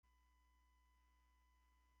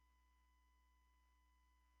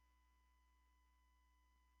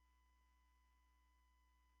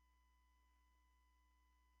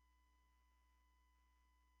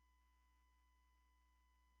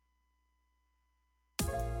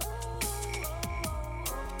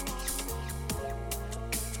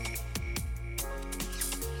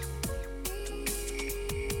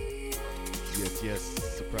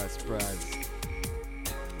Enterprise.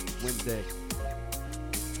 Wednesday,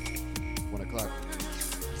 1 o'clock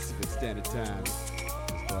Pacific Standard Time. Just,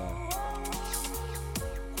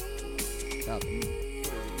 what is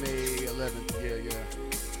it, May 11th. Yeah.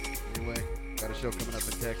 Anyway, got a show coming up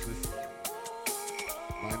in Texas.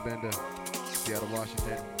 Mindbender, Seattle,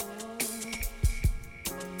 Washington.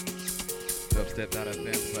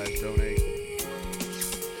 Dubstep.fm/donate.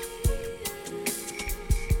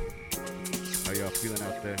 How y'all feeling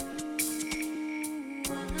out there?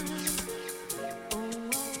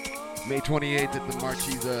 May 28th at the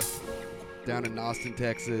Marchesa down in Austin,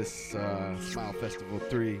 Texas. Smile Festival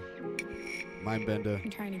 3. Mindbender. I'm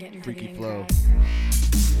trying to get into Freaky the Flow. crowd.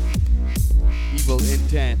 Evil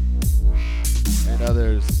Intent. And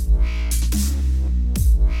others.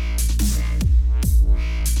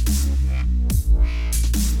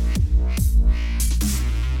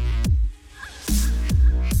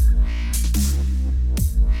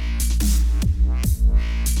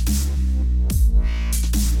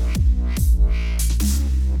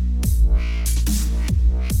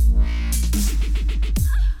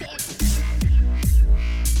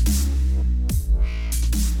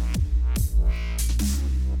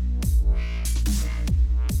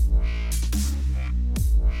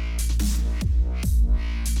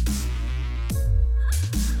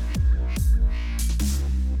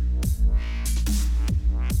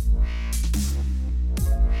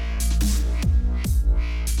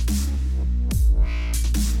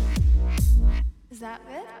 Is that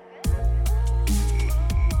good?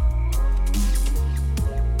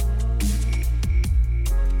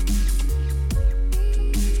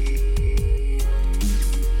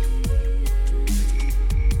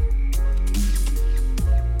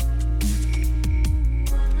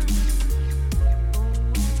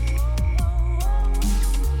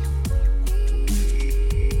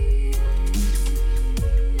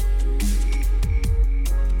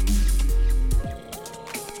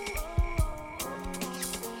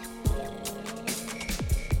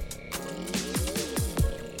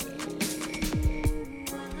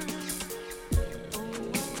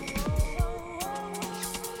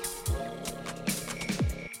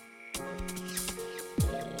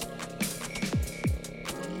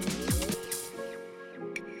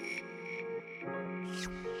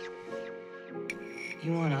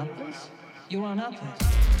 You want uppers? You want uppers?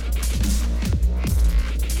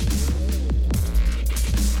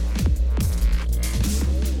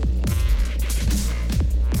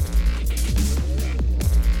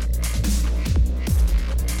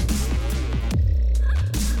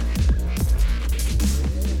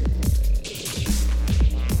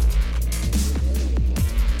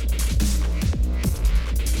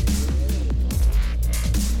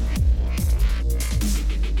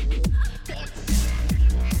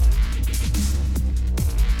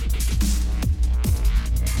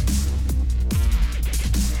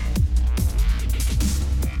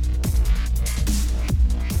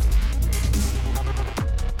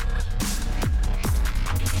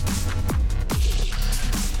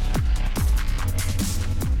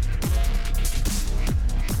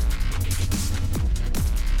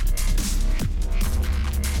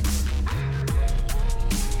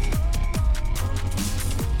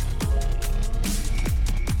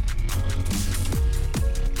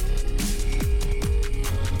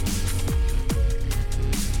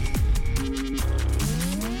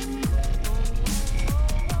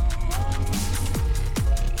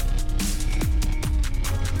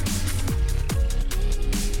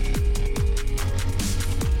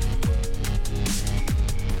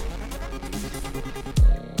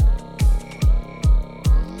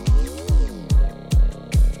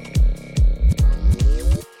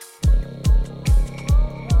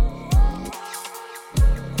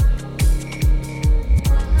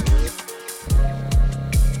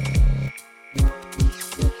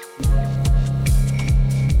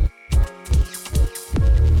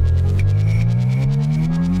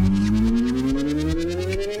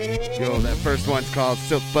 Yo, that first one's called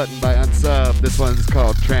Silk Button by Unsub. This one's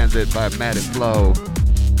called Transit by Mad and Flow.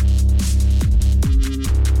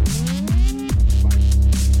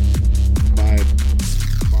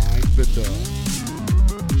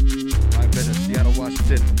 Mindbender, Seattle,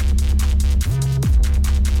 Washington.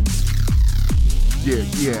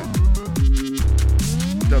 Yeah.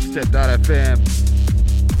 Dubstep.fm.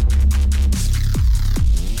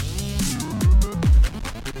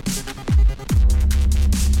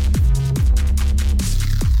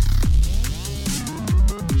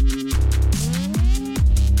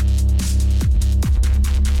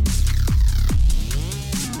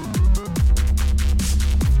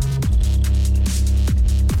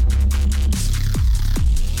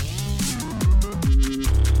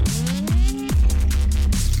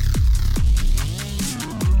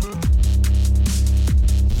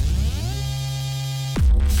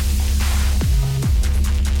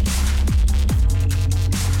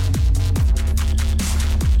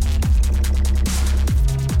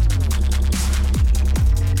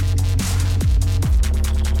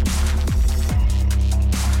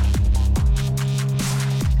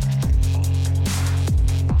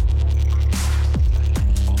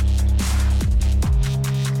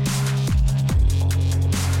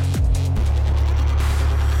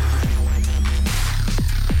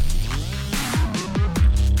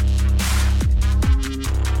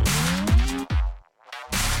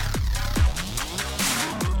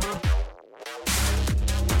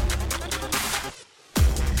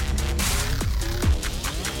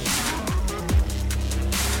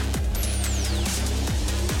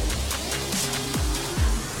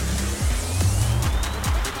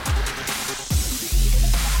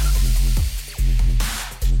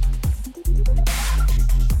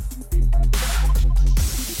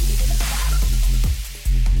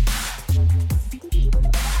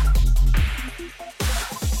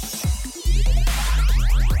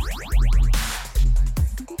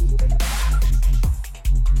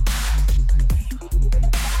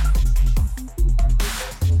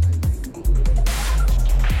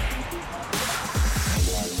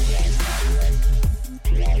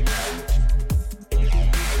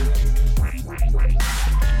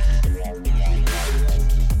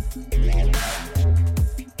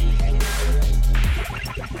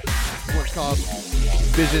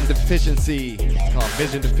 Vision Deficiency. It's called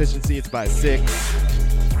Vision Deficiency. It's by Six.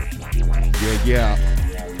 Yeah.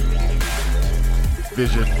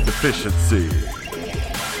 Vision Deficiency.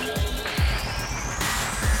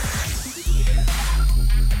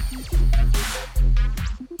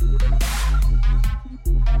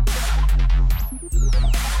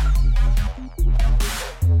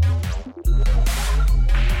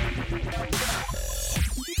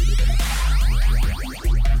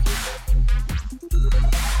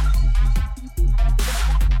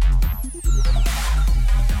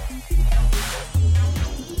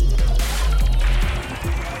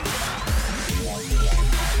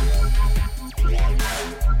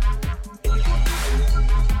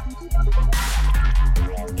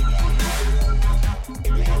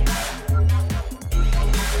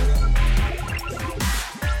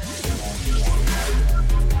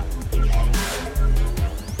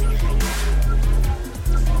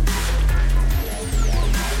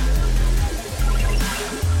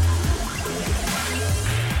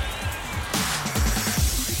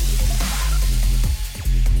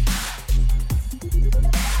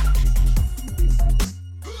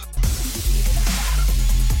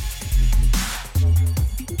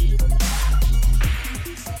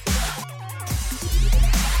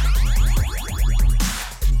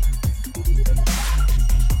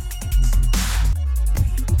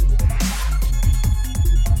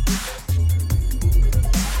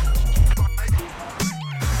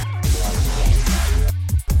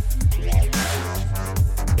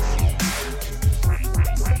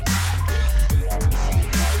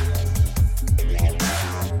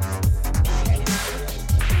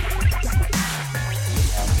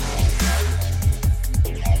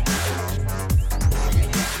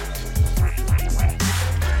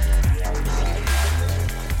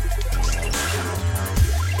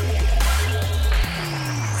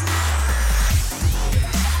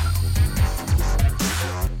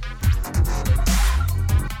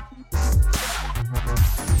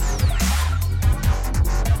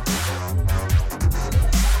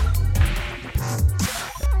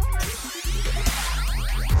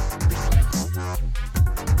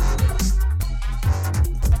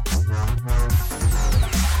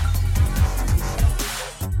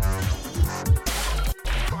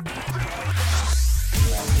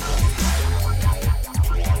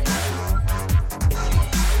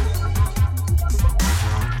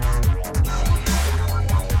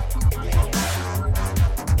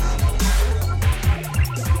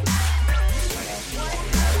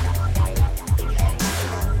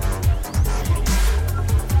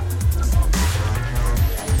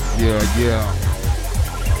 Yeah.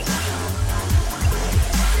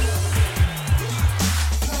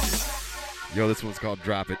 Yo, this one's called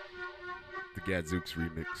Drop It, the Gadzooks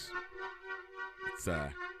remix. It's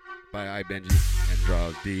by iBenji and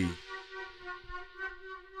Draws D.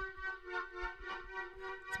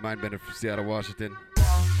 It's Mindbender from Seattle, Washington.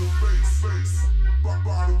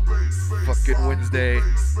 Fucking Wednesday,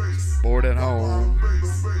 bored at home.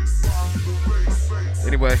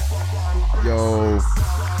 Anyway, yo,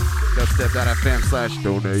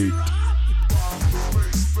 dubstep.fm/donate.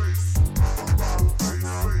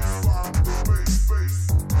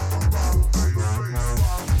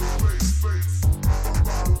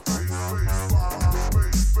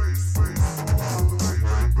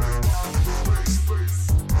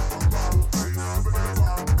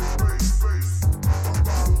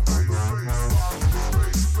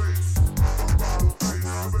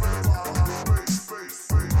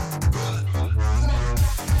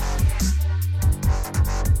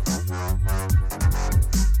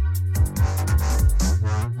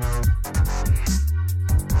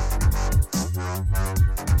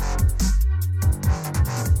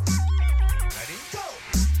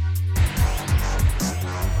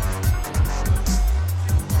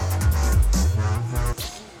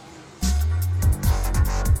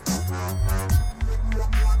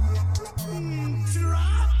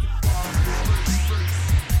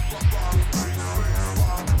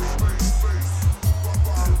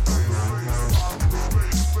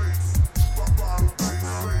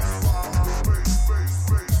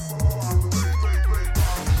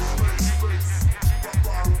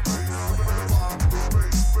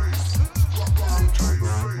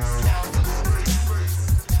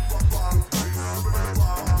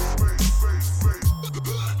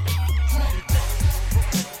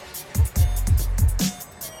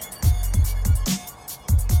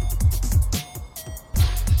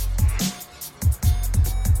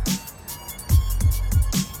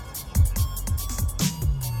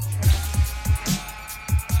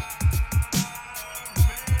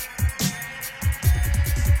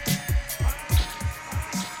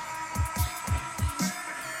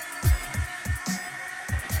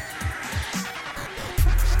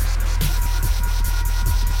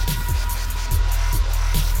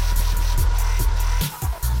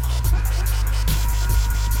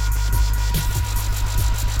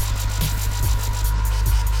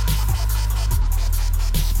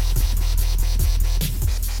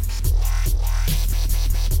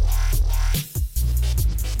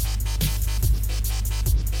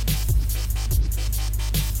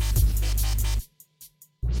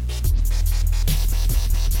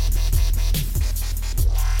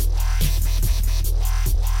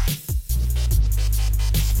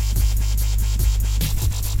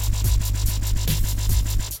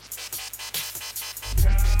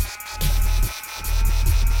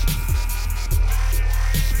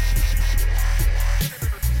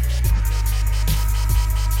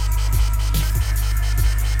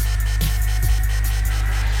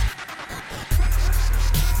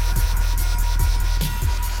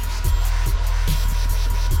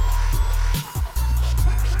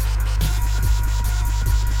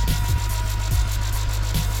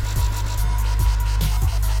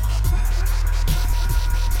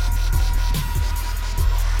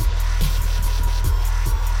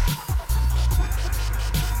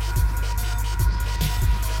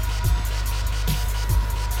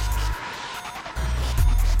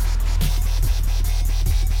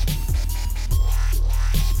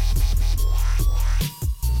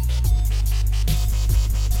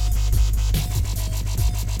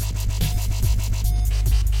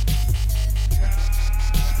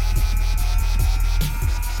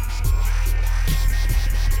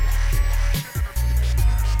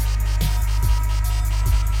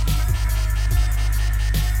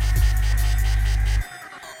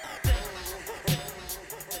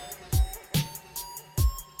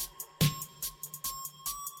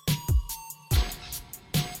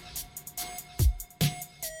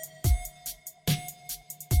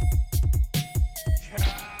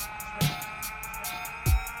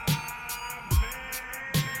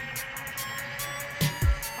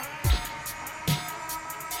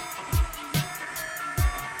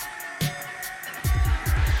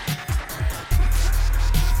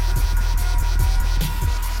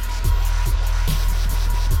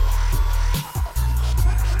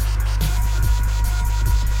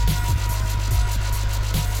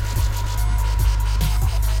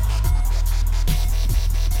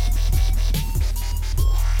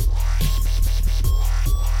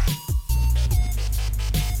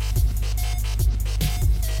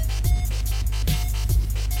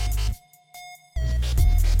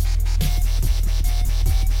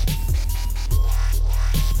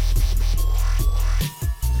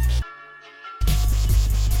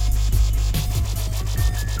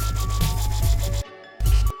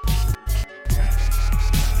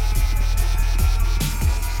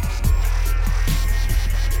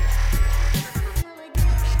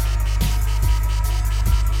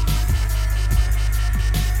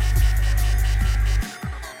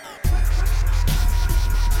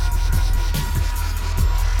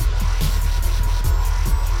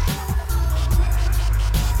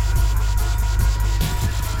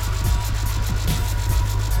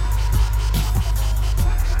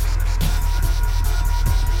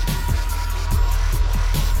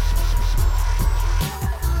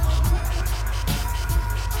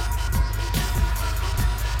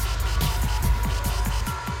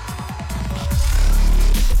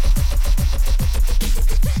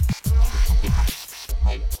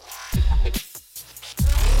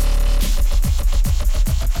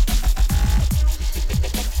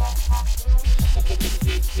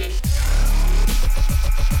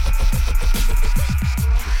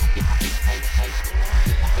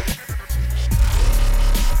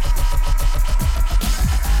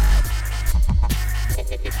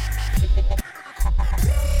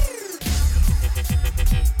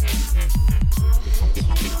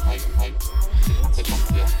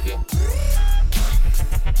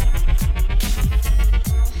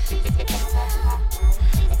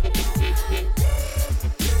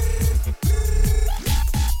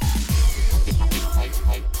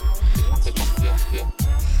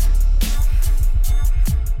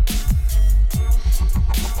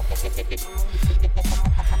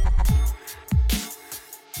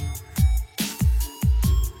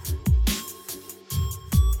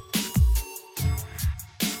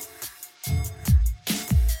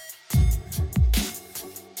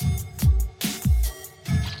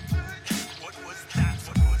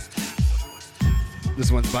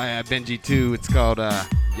 This one's by Benji too. It's called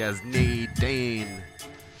Yasni Dane.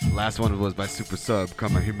 Last one was by Super Sub,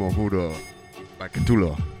 Kamahimo Hudo by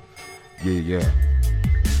Cthulhu. Yeah.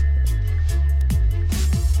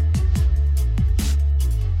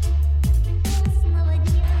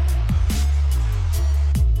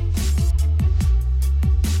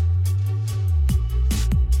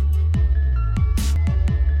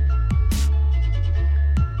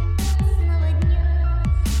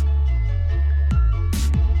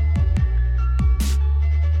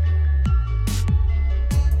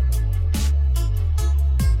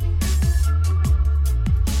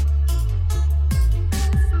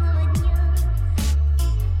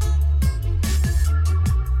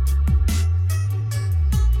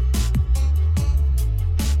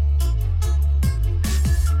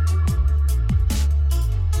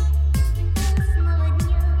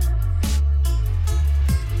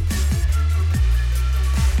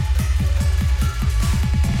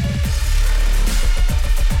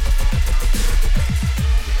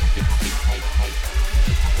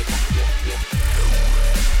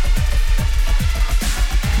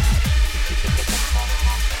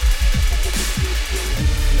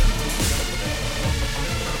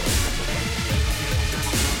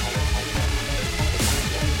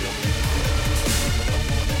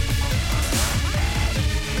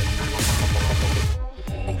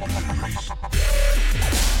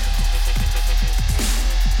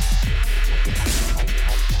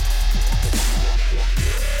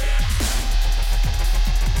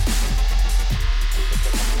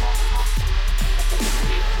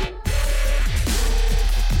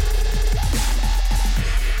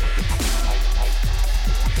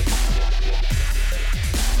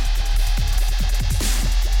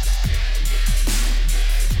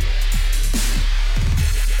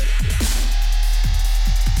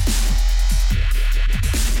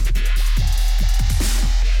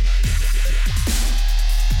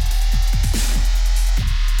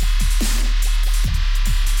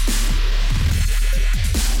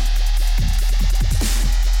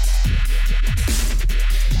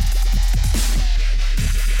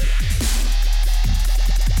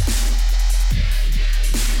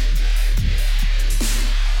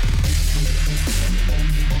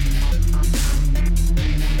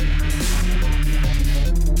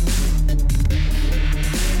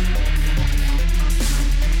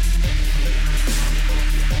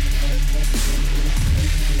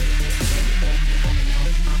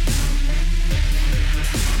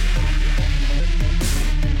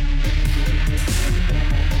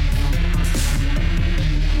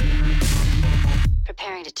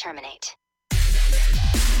 terminate.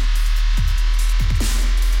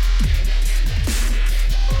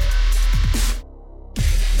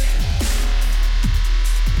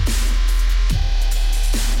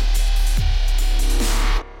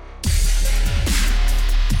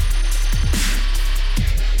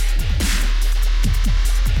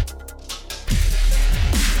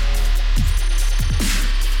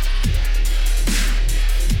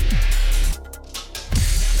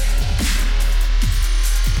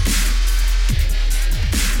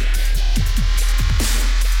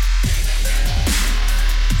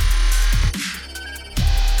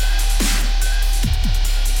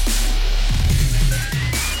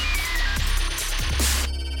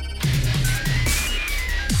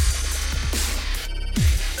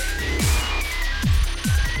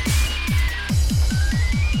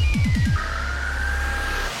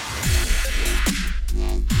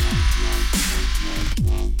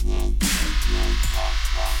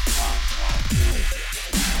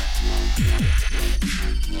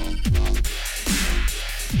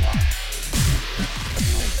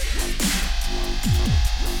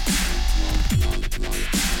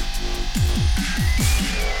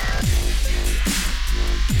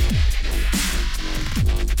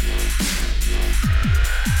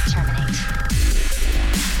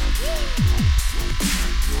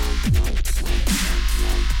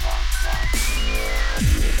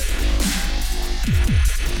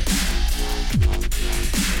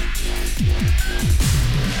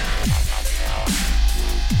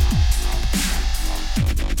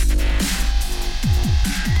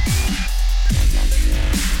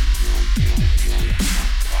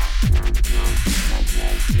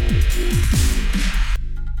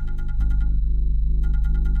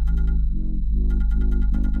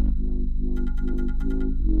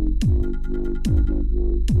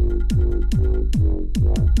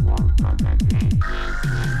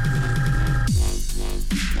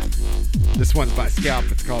 This one's by Scalp.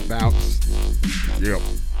 It's called Bounce. Yep.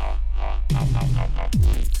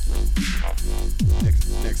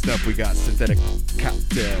 Next up, we got Synthetic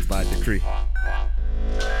Cocktail by Decree.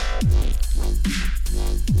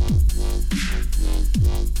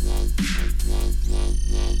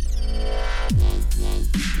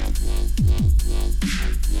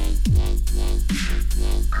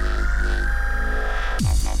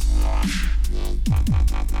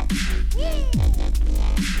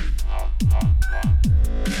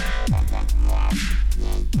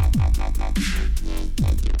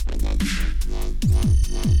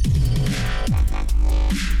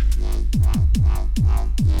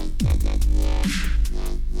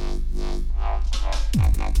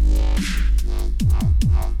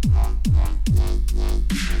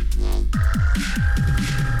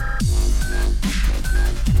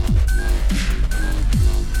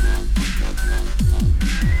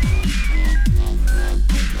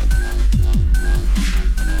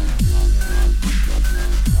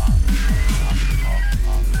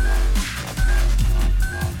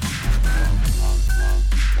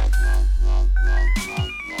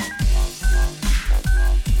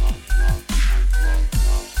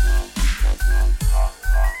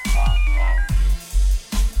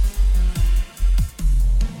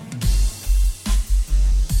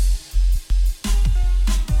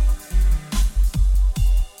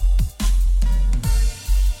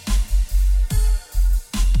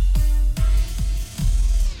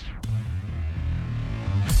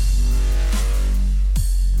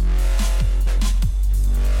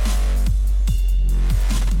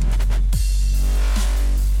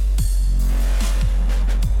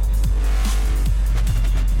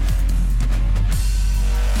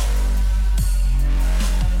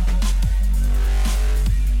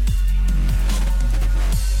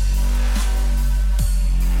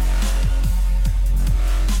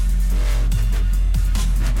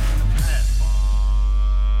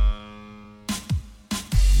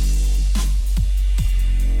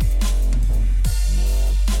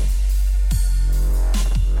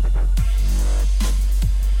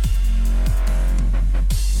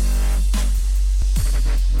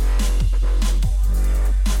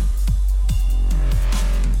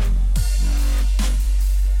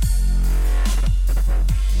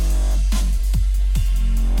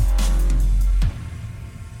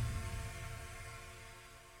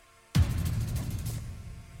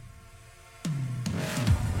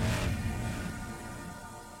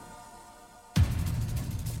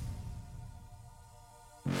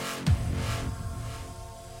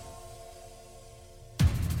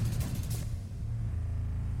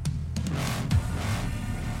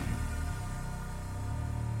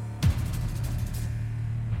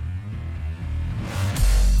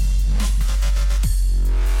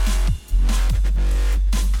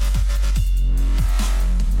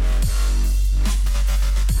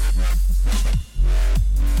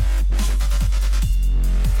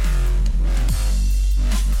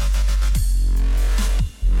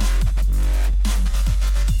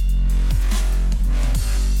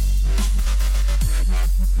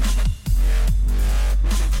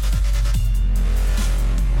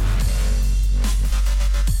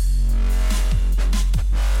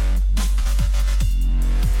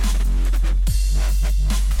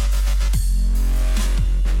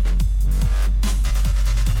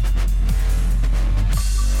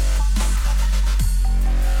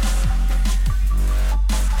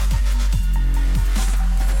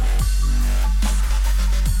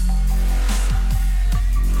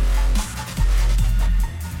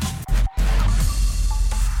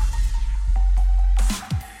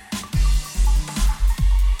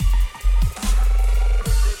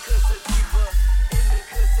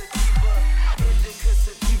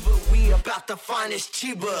 about the finest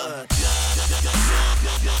Chiba.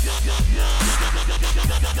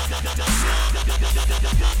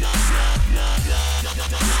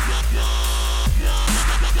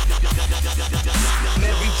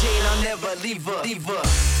 Mary Jane, I'll never leave her.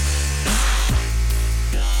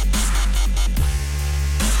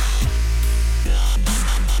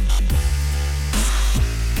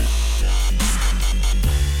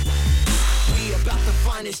 We about the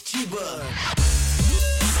finest Chiba.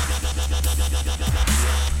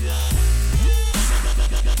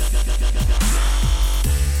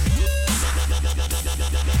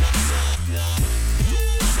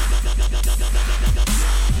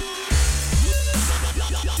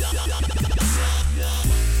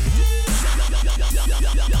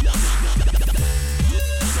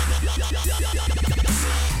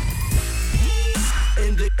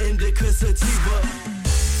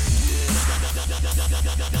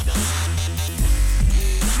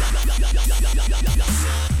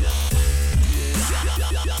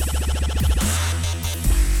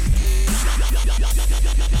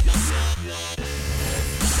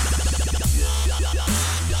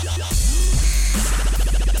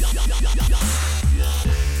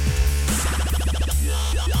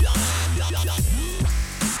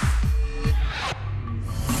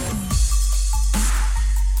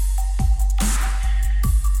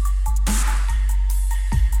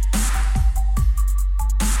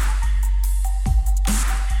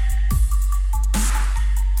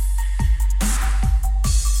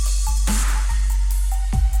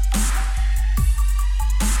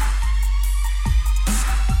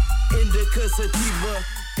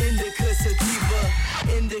 Indica sativa.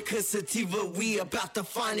 Indica sativa, we about the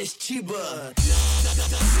finest Chiba.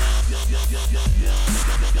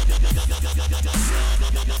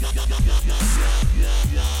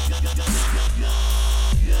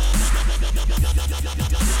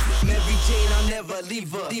 Mary Jane, I'll never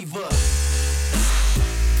leave her.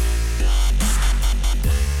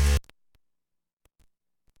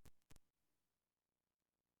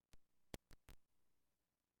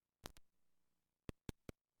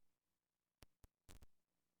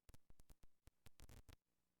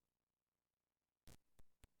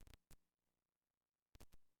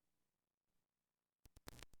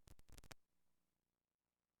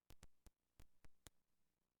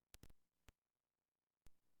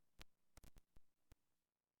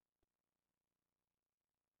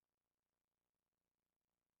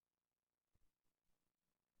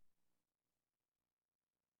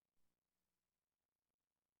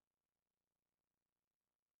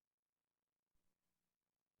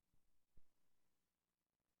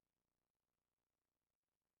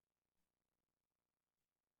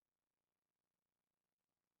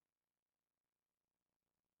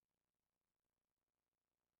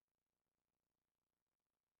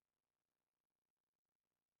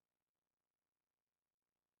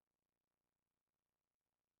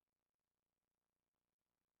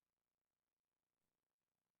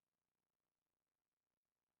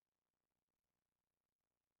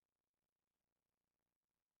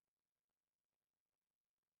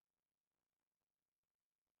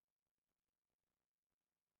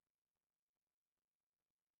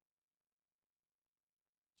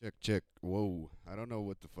 Check. Whoa. I don't know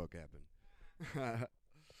what the fuck happened.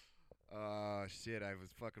 Shit. I was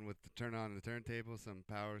fucking with the turn on the turntable. Some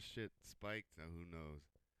power shit spiked. So who knows?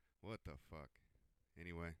 What the fuck?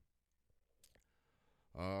 Anyway.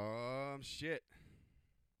 Shit.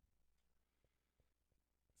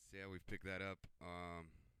 See how we pick that up.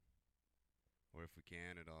 Or if we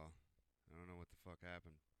can at all. I don't know what the fuck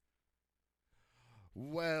happened.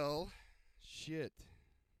 Well, shit.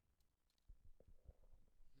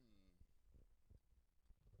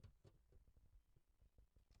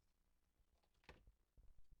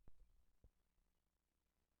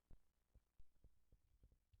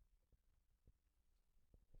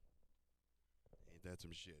 Ain't that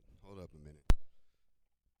some shit? Hold up a minute.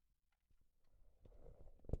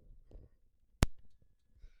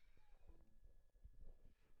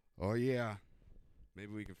 Oh yeah.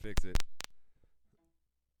 Maybe we can fix it.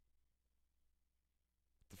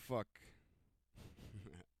 The fuck?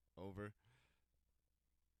 Over.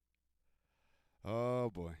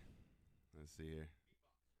 Oh boy. Let's see here.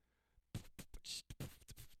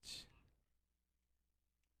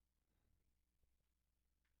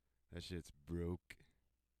 That shit's broke.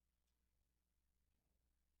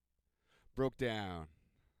 Broke down.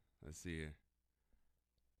 Let's see here.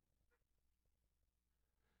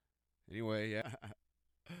 Anyway, yeah.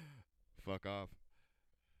 Fuck off.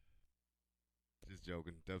 Just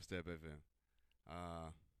joking. Dubstep FM.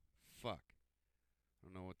 Fuck. I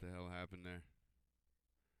don't know what the hell happened there.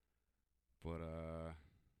 But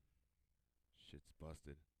shit's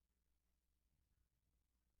busted.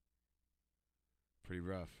 Pretty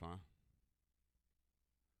rough, huh?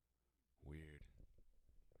 Weird.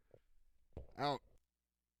 Out.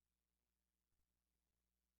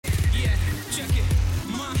 Yeah, check it.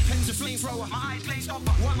 My pen's a flamethrower. My eyes glazed over.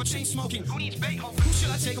 Why am I chain smoking? Who needs Beethoven? Who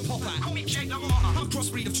should I take a pop at? Call me Jake LaMotta. I'm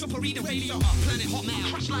crossbreed of Choppery the radio. Planet Hot now.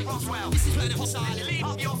 Crush like Roswell. This is Planet Hostile. Elite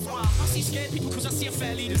of your swell. I see scared people cause I see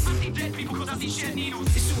fair leaders. I see dead people cause I see shed needles.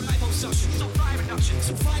 It's all liposuction. It's all fire reduction. It's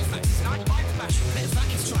all fire factors. 95 fashion. Let the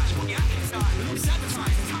vacuums trash. Put the Atkins die. And all this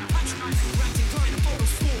advertising. Time patronizing. Ranting. Throwing the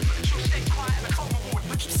photos full. But the truth stay quiet and the cold reward.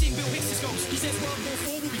 I keep seeing Bill Hicks' ghost. He says World War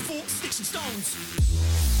IV will be fought sticks and stones.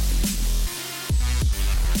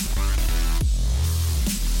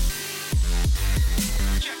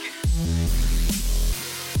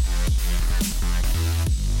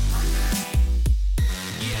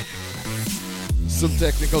 Some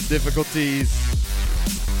technical difficulties.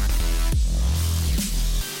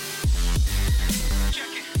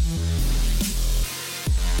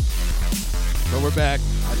 But we're back,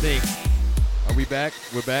 I think. Are we back?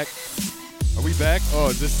 We're back. Are we back? Oh,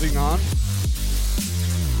 is this thing on?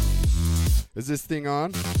 Is this thing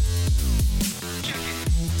on?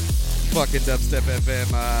 Fucking Dubstep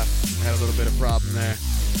FM had a little bit of problem there.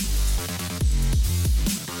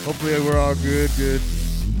 Hopefully we're all good.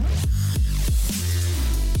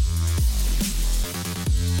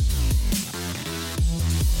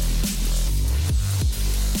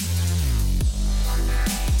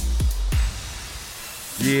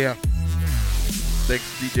 Yeah. Thanks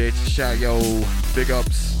DJ Chayo. Big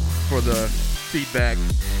ups for the feedback.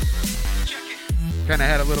 Kinda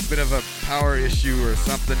had a little bit of a power issue or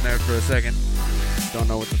something there for a second. Don't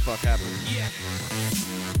know what the fuck happened. Yeah.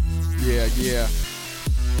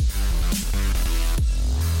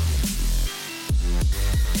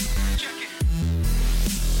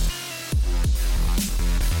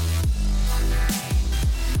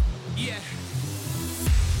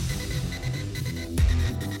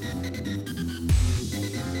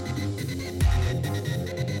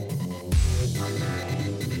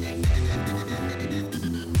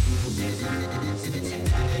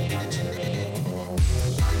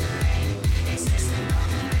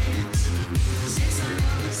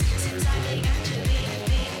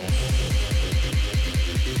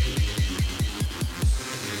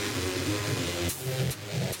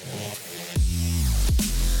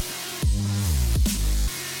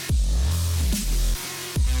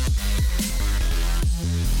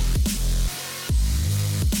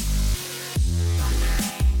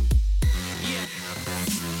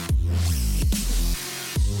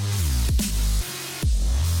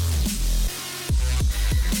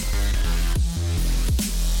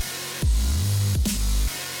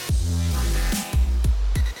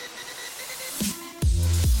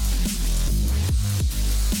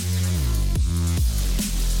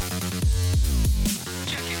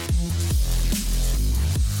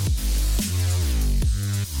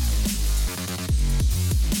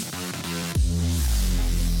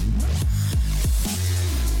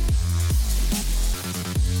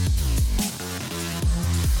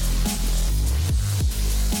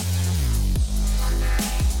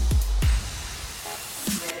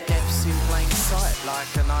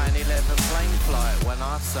 Like a 9/11 plane flight. When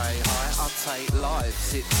I say hi, I take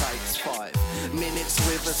lives. It takes 5 minutes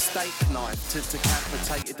with a steak knife to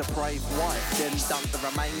decapitate a depraved wife, then dump the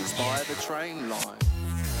remains by the train line.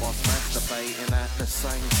 Whilst masturbating at the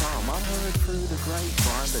same time, I heard through the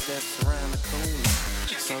grapevine that death's around the corner.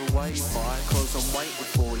 So wave by, cause I'm waiting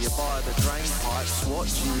for you by the drain pipes,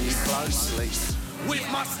 watching you closely with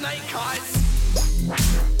my snake eyes.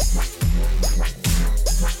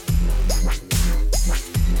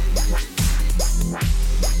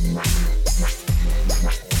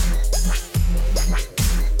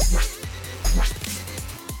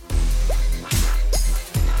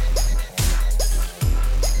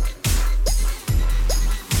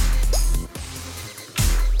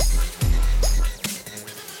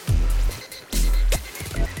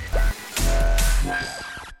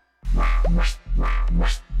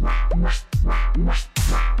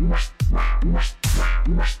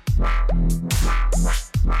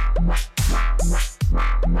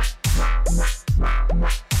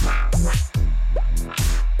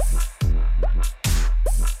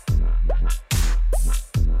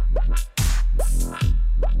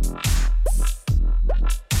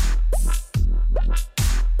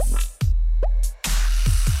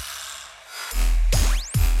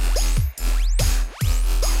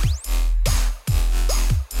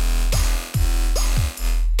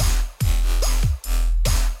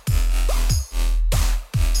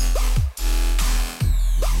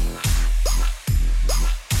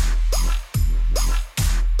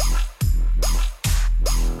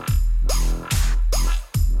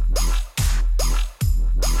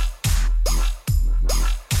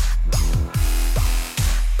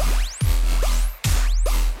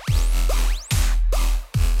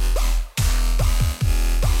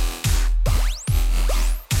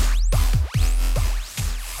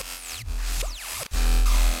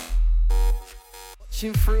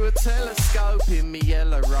 Watching through a telescope in me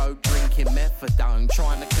yellow robe, drinking methadone,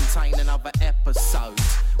 trying to contain another episode.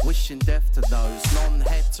 Wishing death to those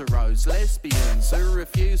non-heteros, lesbians who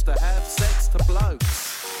refuse to have sex to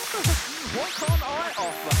blokes. What can't I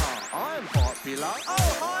offer her? I'm popular.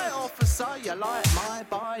 Oh, hi officer, you like my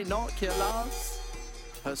binoculars?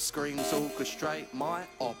 Her screams orchestrate my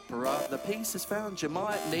opera. The piece is found, you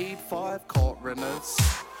might need 5 coroners.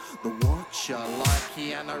 The Watcher, like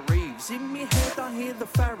Keanu Reeves. In me head I hear the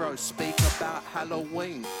Pharaoh speak about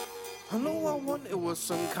Halloween. And all I wanted was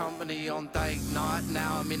some company on date night.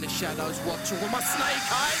 Now I'm in the shadows watching with my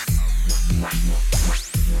snake eyes.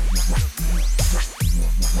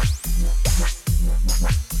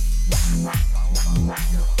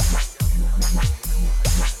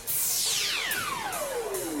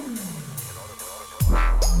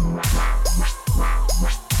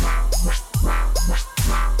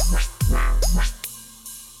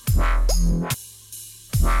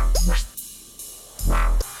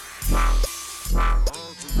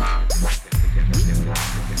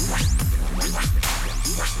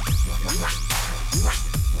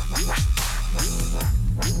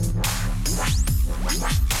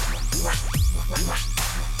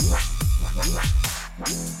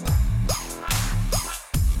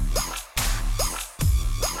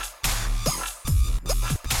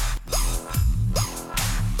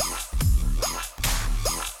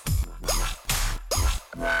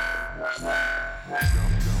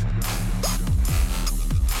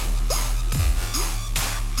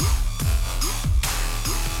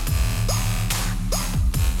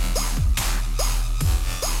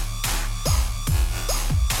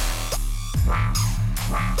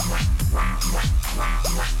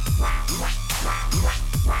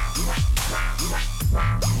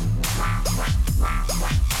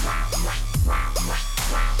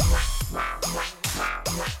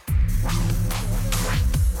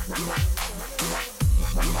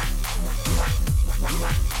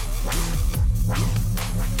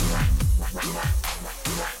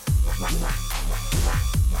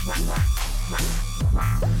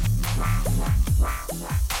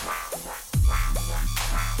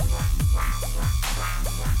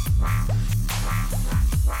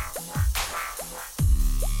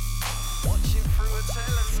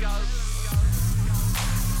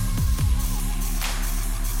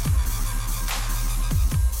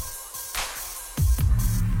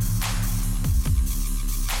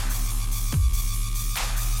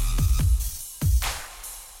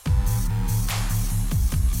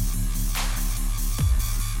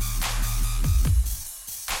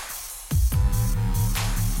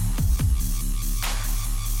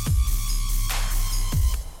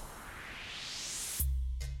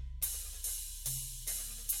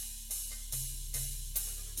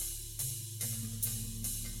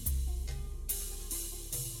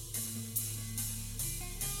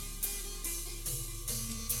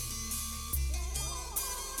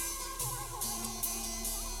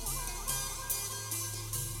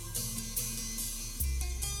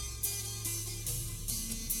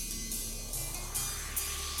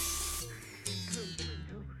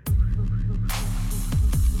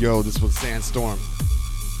 Yo, this was Sandstorm.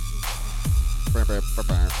 It's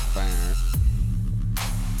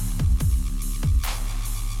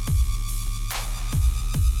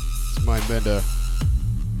Mindbender.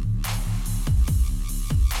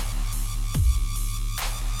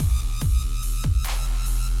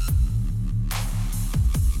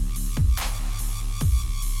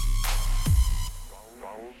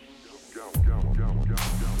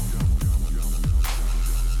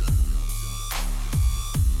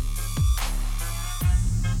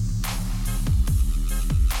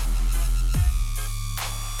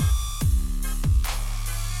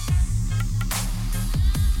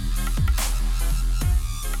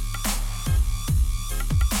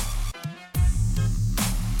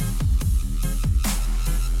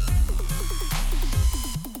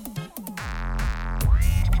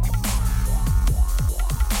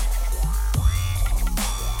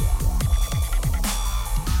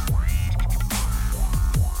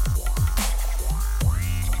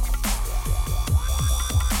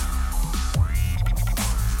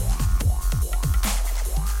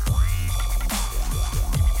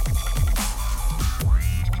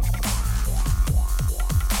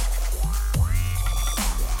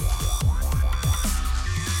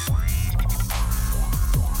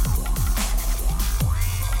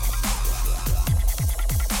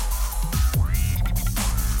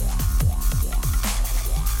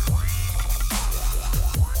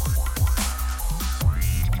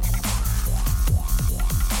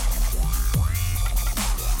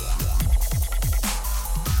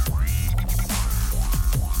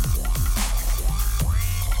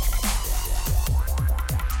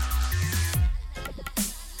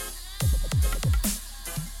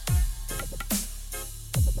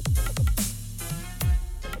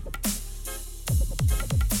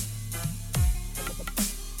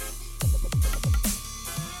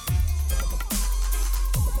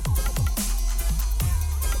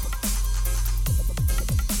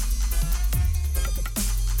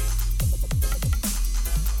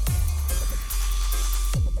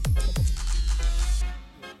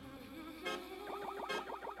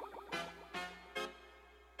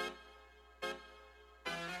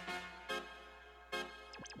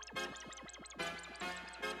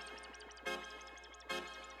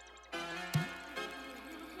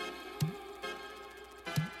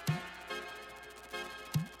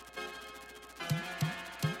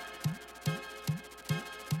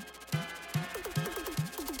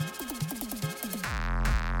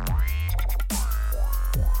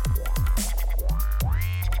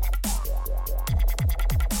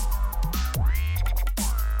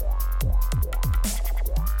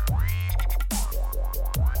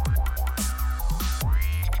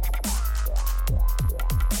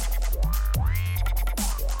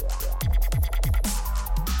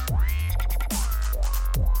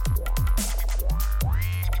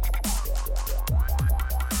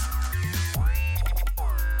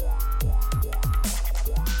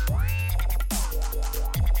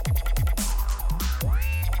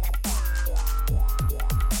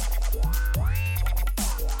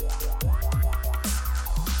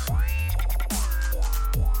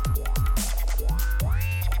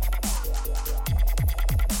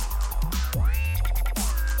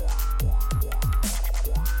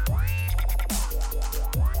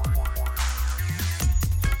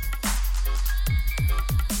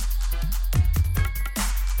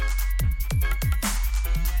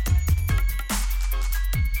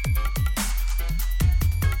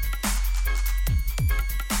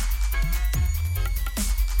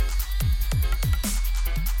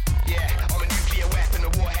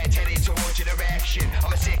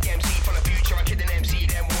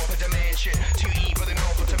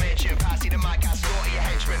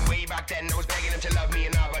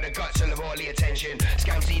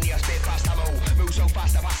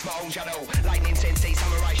 own shadow. Lightning sensei,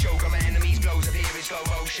 samurai shogun. My enemies blows appear in slow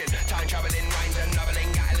motion. Time traveling, rhymes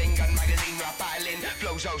unraveling, gatling gun magazine rap battling.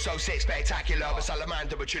 Flows so sick, spectacular. A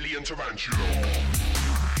salamander, a Chilean tarantula.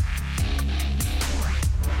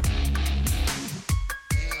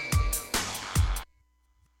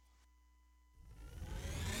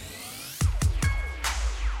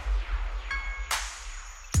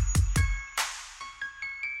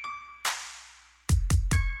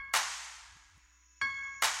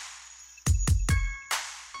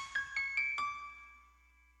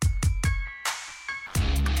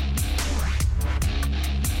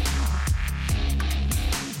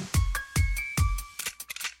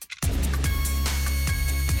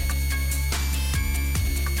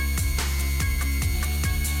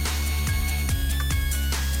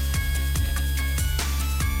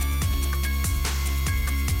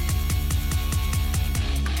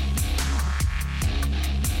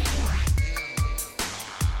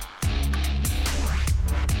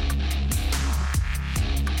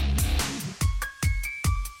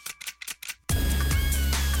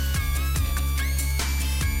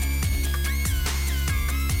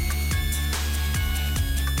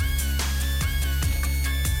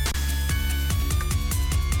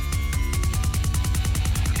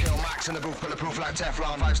 In the booth, bulletproof like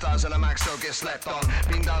Teflon. 5 stars and a max still get slept on.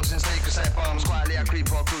 Been down since they cassette bombs. Quietly I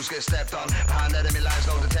creep or cruise get stepped on. Behind enemy lines,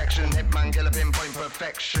 no detection. Hitman, killer, pinpoint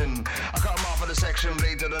perfection. I cut him off of the section.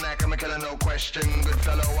 Blade to the neck, I'm a killer, no question. Good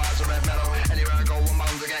fellow, eyes a red metal. Anywhere I go, I'm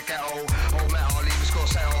bound to get ghetto. Old metal, leave the score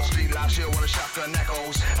settle. Street last year with a shotgun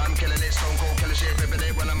echoes. I'm killing it, stone cold, killer shit, ripping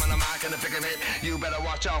it. When I'm on the mark in the thick of it. You better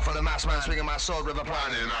watch out for the masked man. Swinging my sword, river plan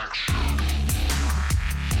in action.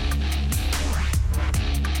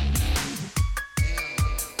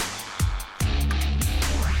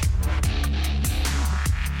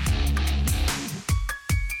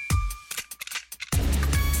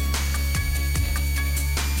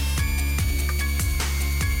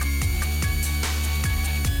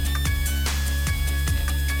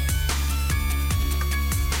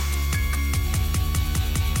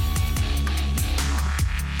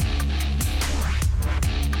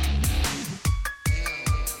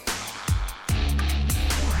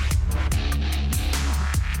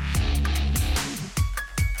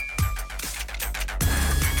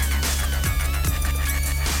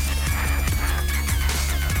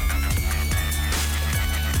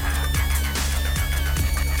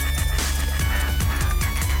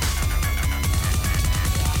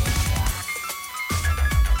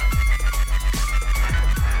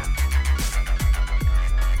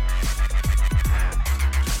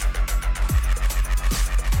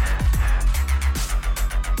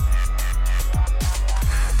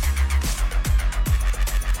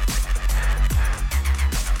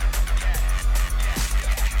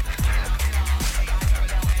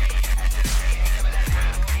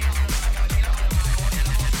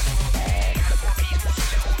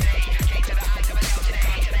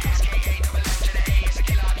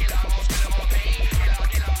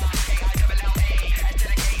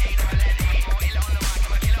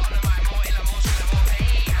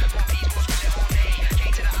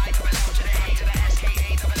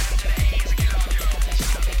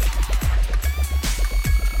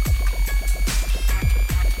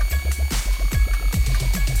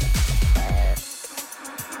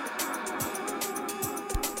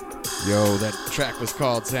 Yo, that track was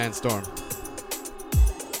called Sandstorm.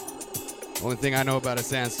 Only thing I know about a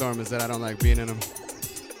sandstorm is that I don't like being in them.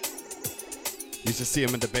 Used to see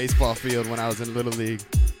them in the baseball field when I was in Little League.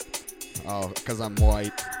 Oh, because I'm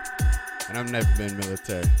white. And I've never been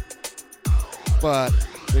military. But,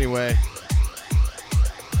 anyway.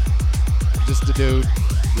 Just a dude.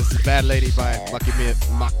 This is Bad Lady by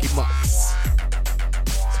Mucky Mucks.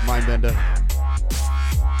 It's Mindbender.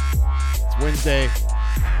 It's Wednesday.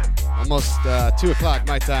 Almost 2 o'clock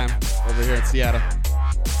my time over here in Seattle.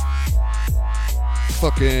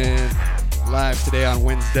 Fucking live today on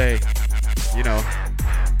Wednesday. You know,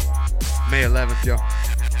 May 11th, yo.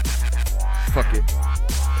 Fuck it.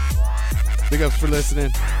 Big ups for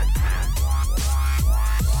listening.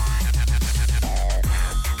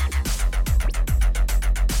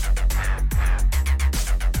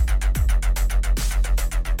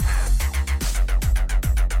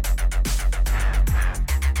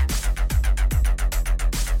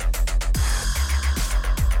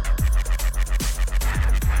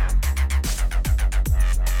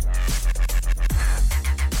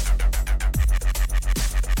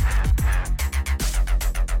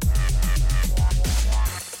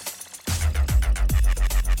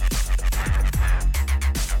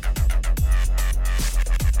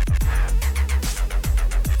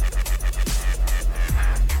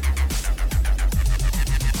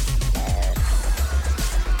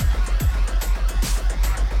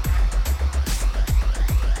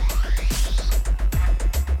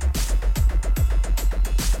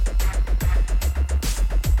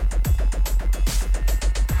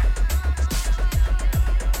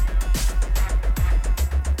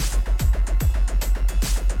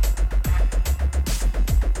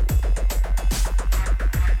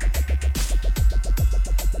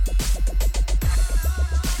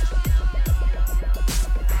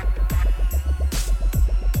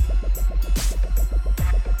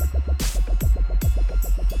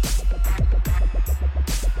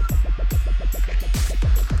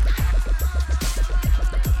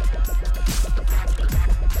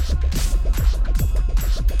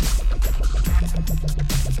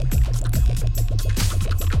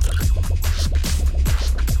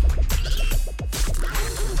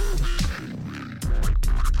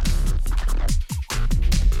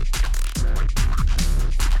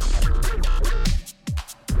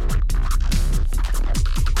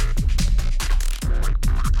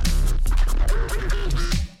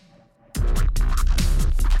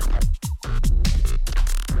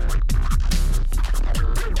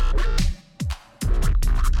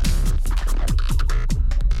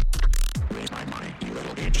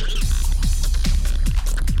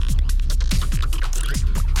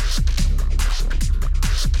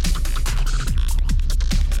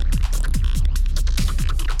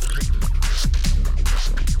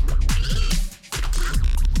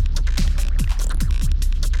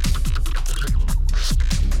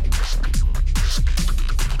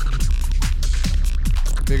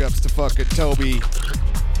 Big ups to fucking Toby.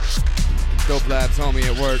 Dope Labs homie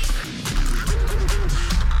at work.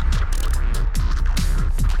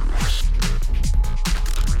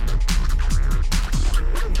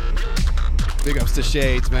 Big ups to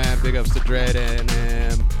Shades, man. Big ups to Dread and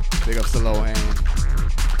big ups to Lohan.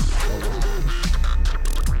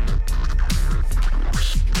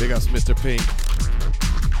 Big ups Mr. Pink.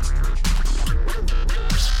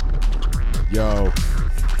 Yo.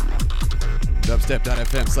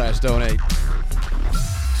 Dubstep.fm/donate.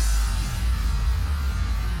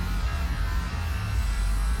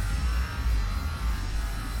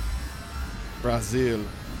 Brazil.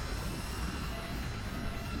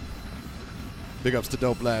 Big ups to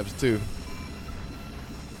Dope Labs too.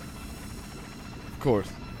 Of course.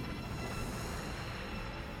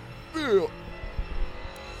 Yeah.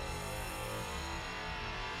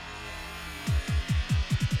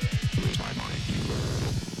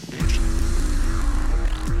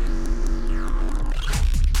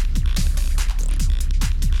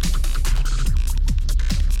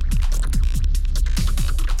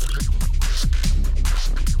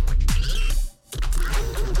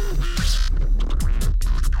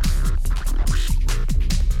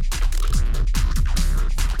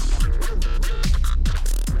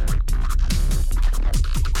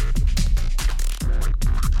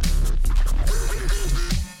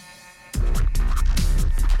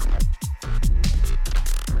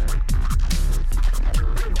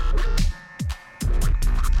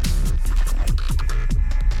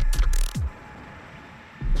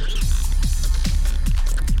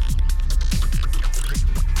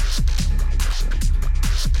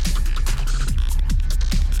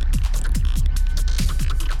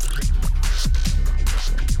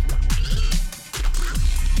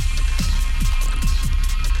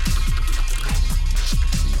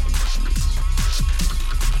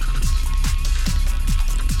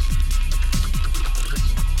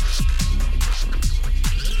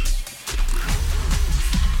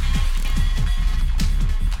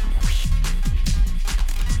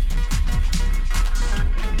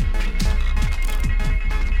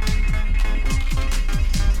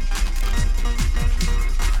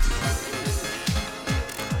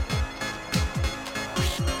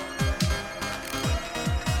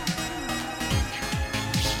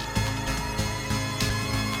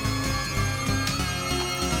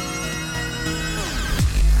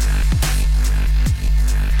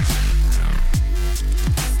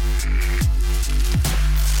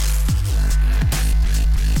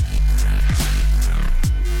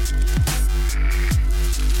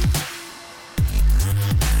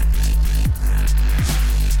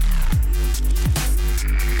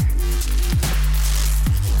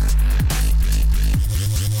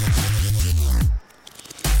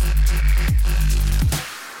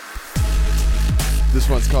 This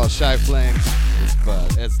one's called Shy Flame.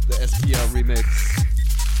 It's the SPL remix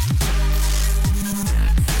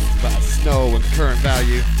by Snow and Current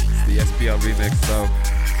Value. It's the SPL remix, so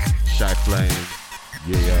Shy Flame.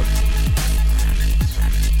 Yeah.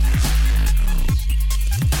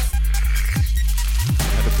 I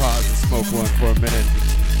had to pause and smoke one for a minute.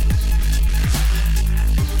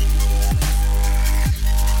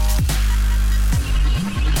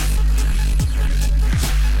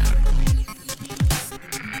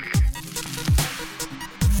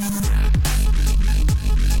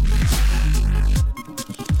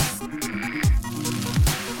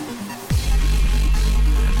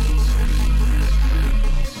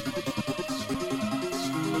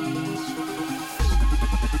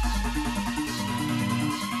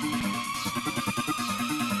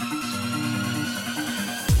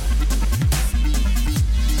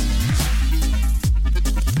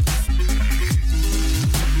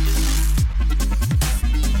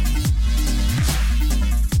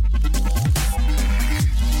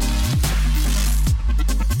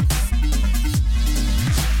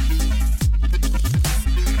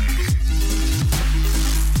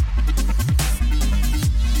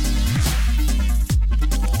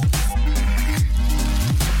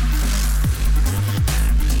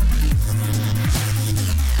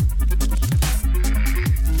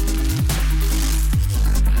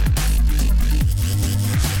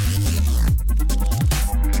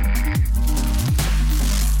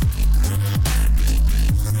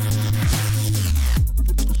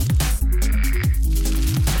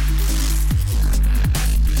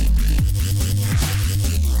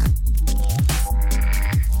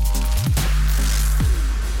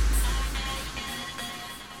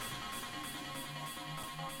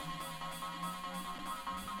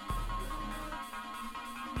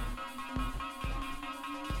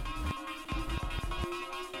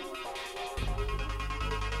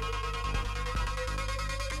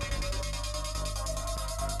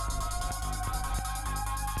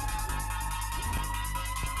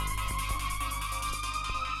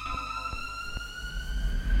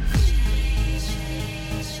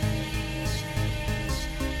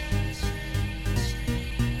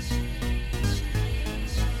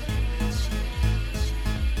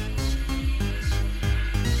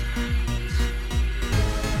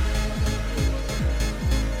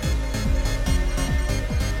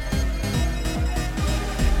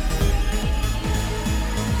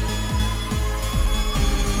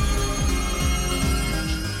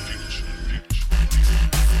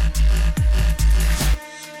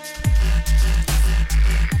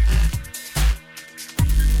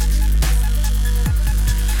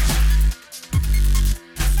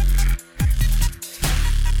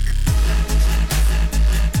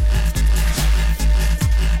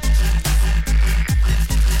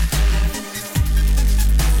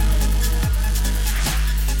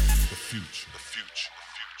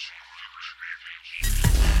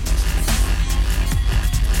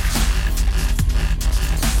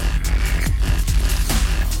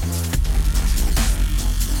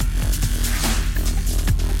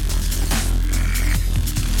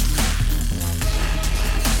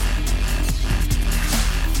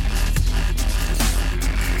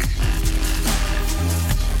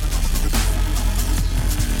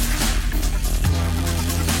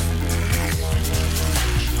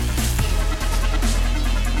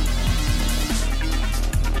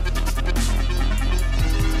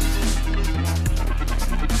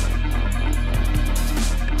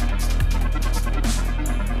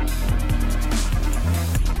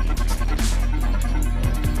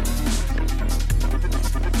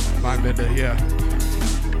 Mindbender here.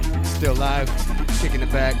 Still live, kicking it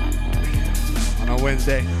back on a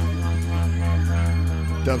Wednesday.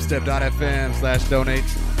 Dubstep.fm/donate.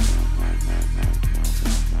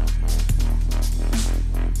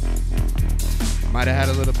 Might have had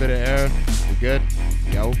a little bit of error. We good?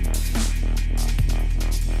 Yo.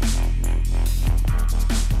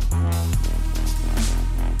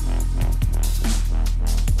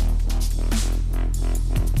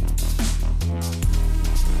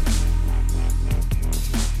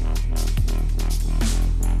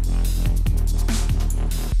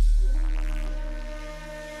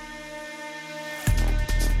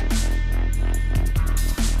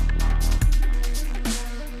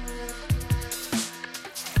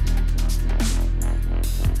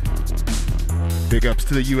 Big ups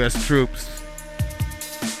to the U.S. troops.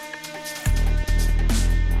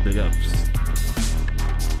 Big ups.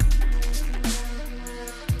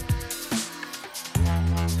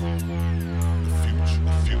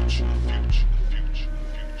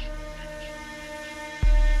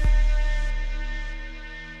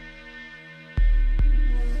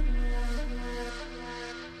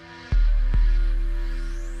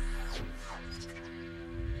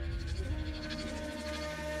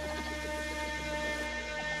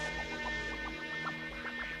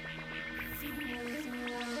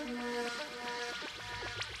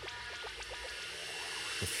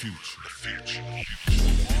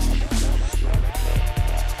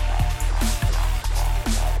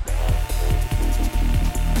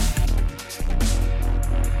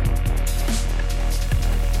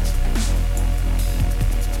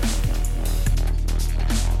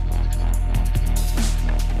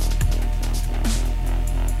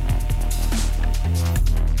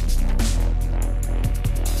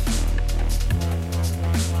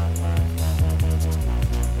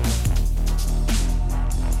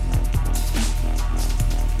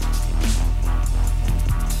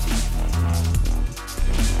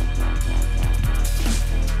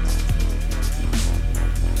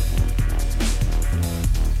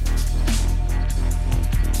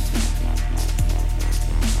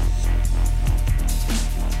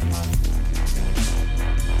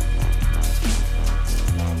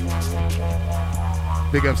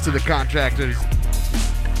 Big ups to the contractors,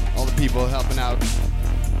 all the people helping out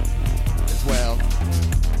as well.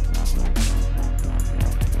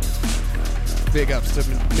 Big ups to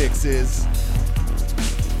mixes.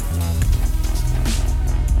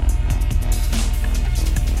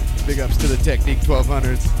 Big ups to the Technique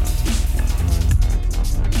 1200s.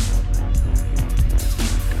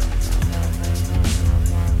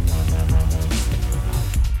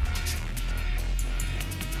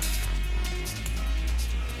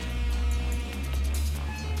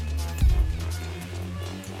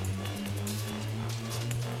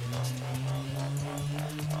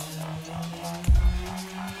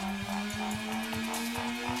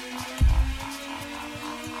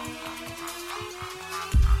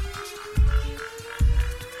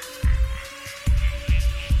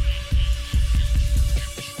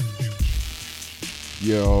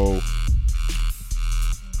 Yo.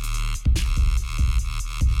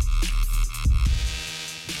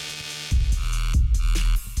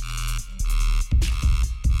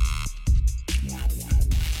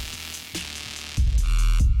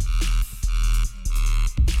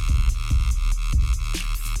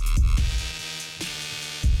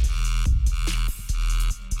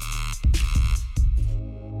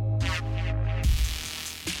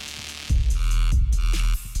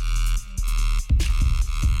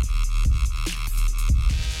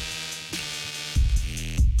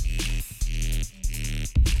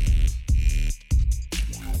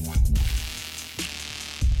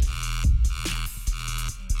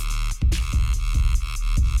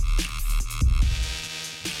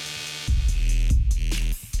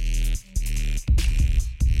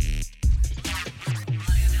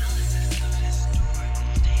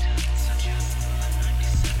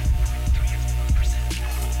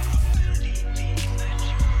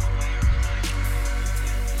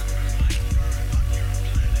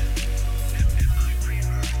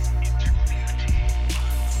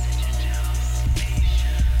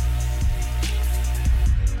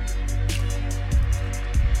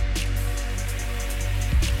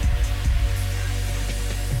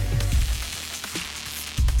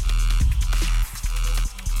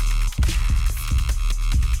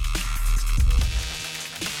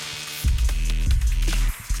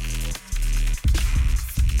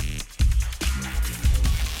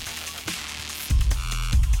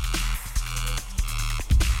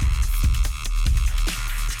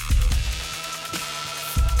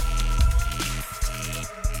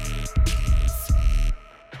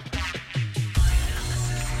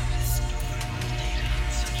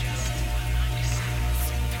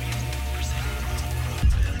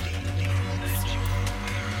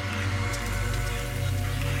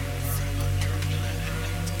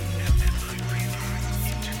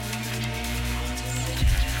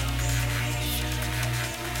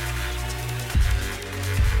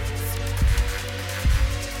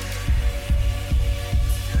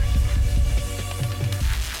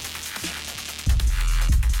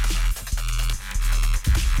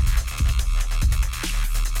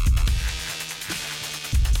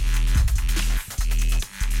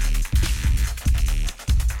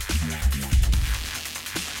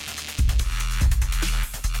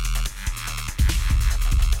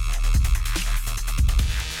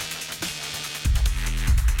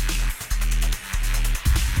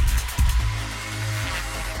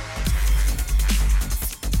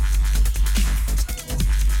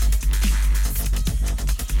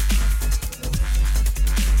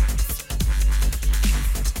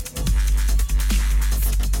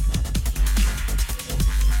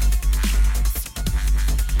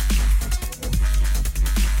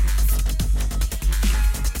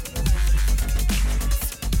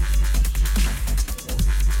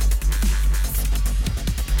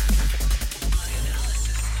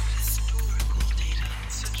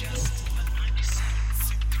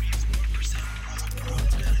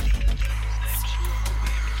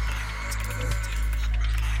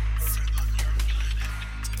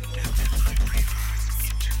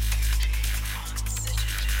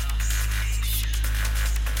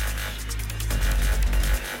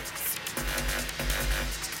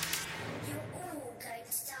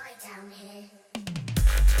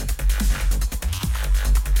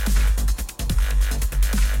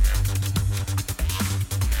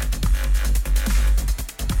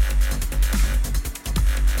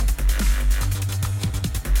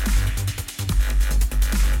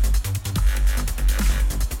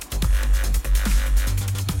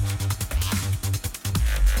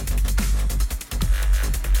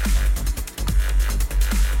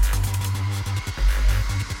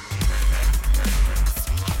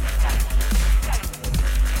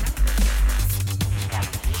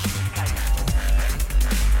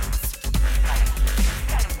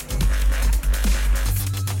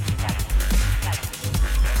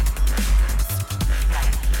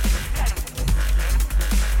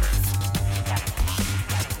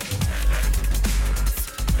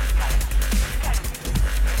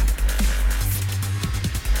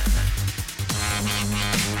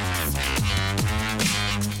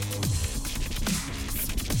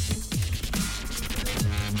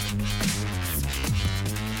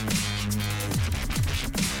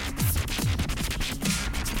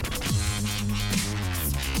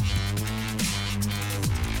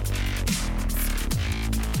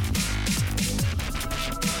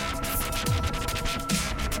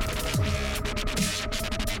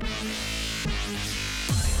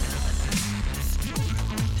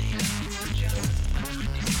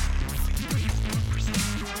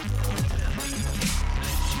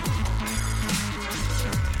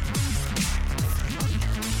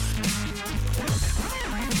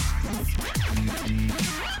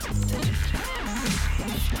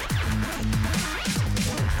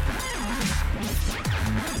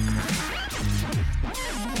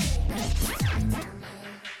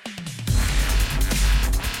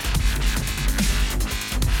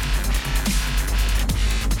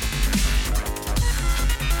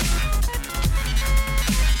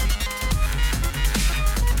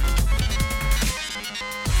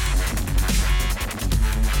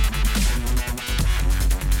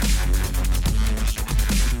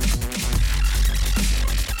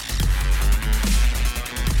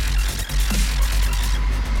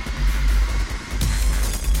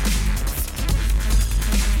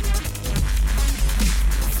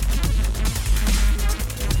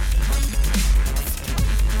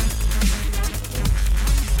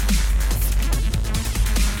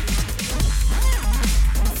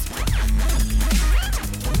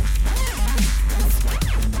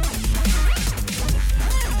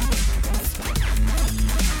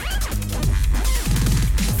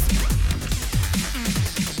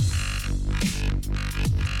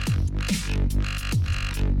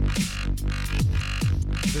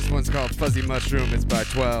 one's called Fuzzy Mushroom. It's by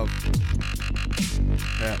 12.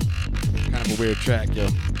 Yeah, kind of a weird track, yo.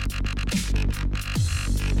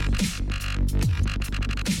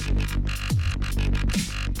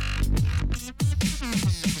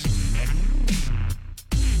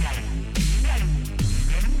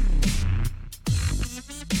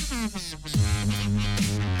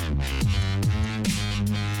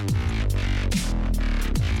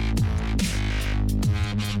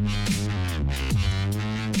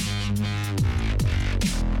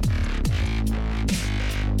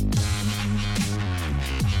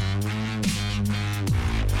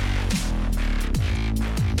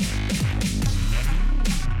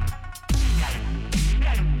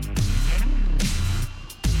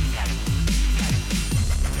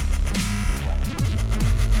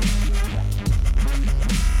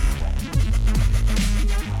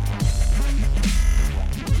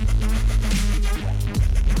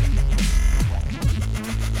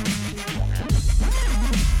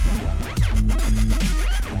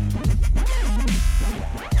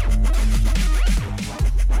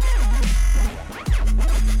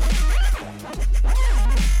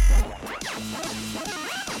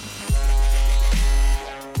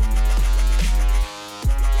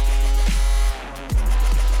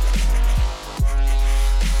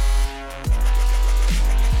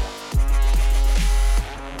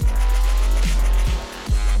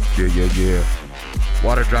 Yeah.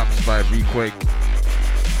 Water Drops by Requake.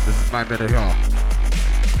 This is my minute, y'all.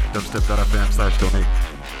 Dubstep.fm/donate.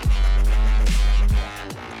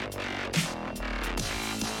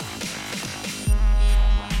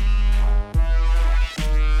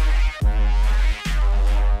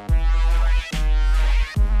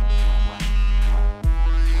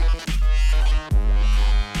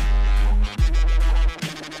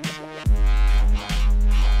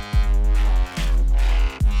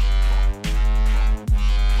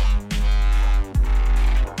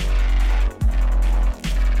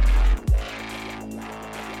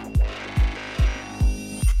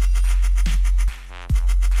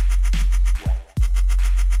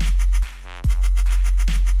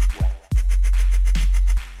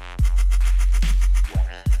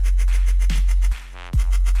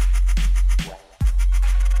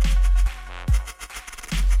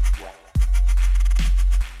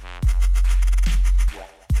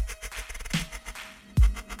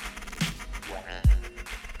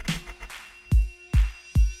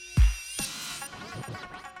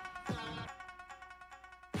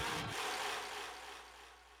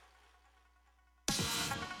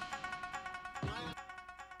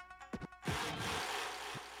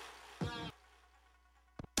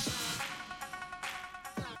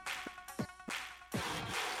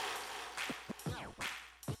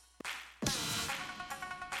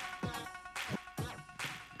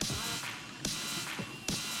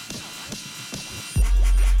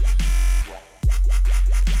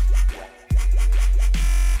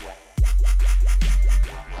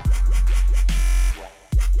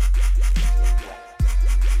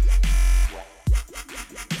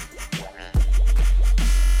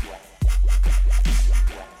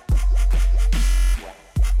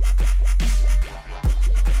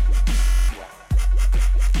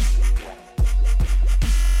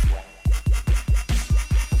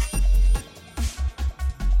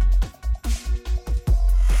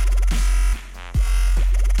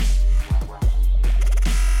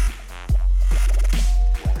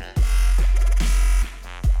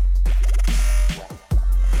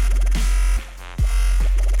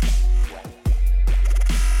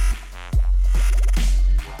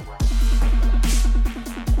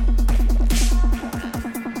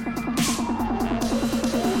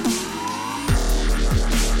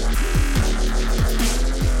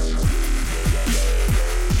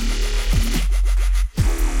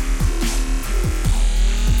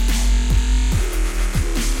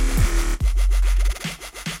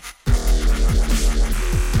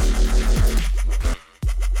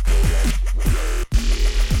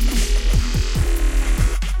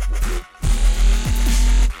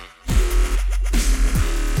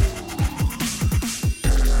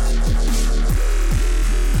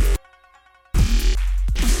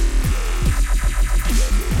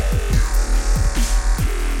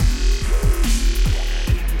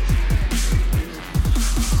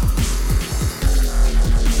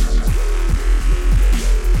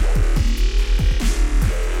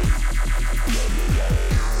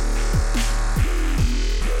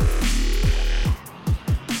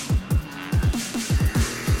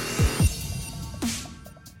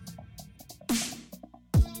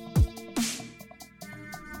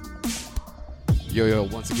 Yo,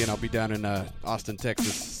 once again, I'll be down in Austin,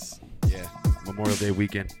 Texas. Yeah. Memorial Day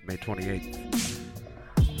weekend, May 28th.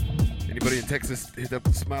 Anybody in Texas, hit up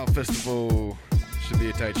the Smile Festival. Should be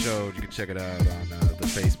a tight show. You can check it out on the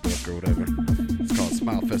Facebook or whatever. It's called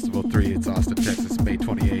Smile Festival 3. It's Austin, Texas, May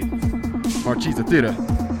 28th. Marchesa Theater.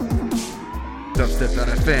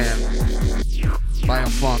 Dubstep.fm. Biome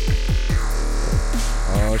Funk.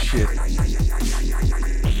 Oh shit.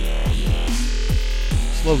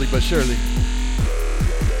 Slowly but surely.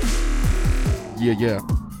 Yeah, yeah.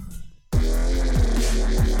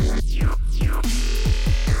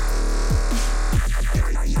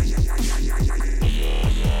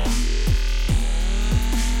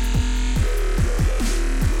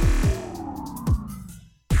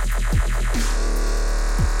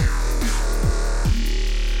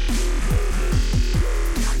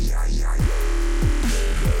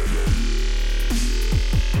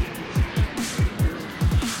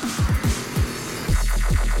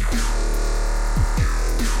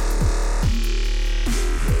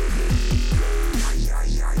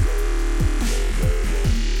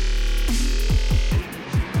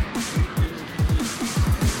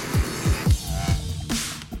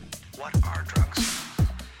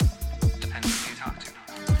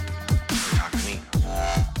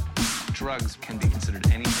 Drugs can be considered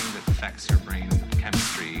anything that affects your brain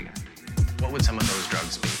chemistry. What would some of those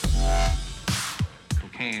drugs be?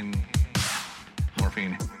 Cocaine,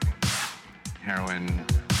 morphine, heroin,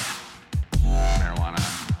 marijuana.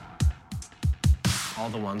 All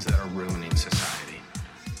the ones that are ruining society.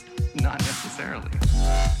 Not necessarily.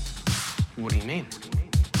 What do you mean?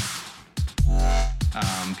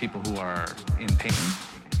 People who are in pain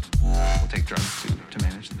will take drugs to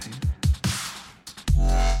manage the pain.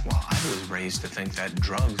 Well, I was raised to think that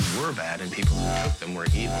drugs were bad and people who took them were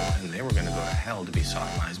evil and they were going to go to hell to be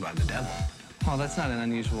sodomized by the devil. Well, that's not an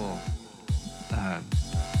unusual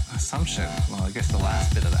assumption. Well, I guess the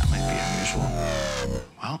last bit of that might be unusual.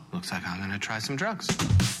 Well, looks like I'm going to try some drugs.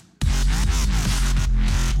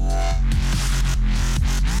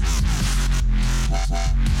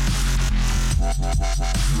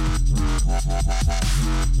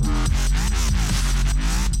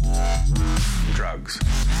 Drugs.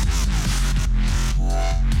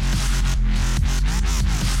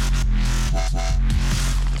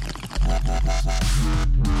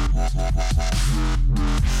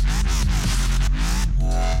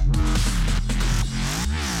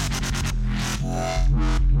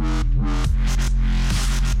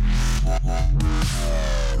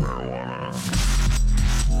 Marijuana.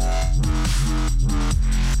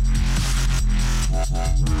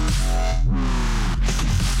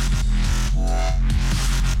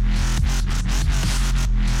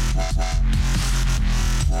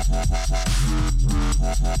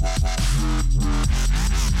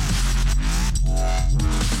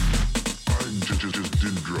 I just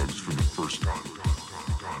did drugs for the first time.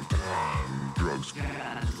 Drugs.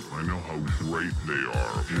 I know how great they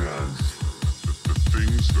are. Yes. The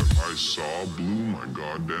things that I saw blew my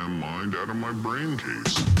goddamn mind out of my brain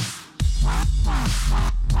case.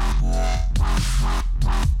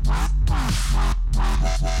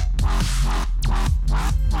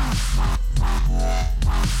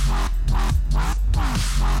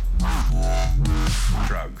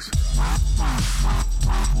 Drugs.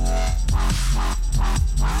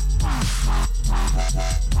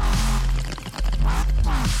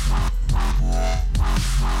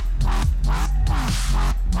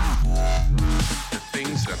 The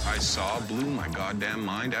things that I saw blew my goddamn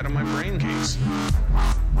mind out of my brain case.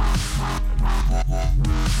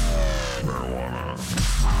 Marijuana.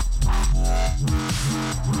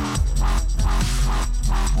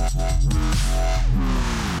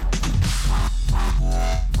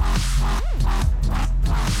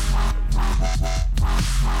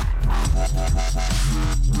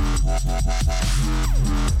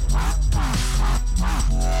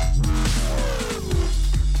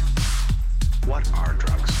 What are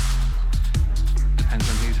drugs? Depends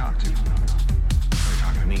on who you talk to. Are you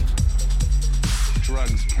talking to me?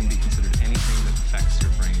 Drugs can be considered anything that affects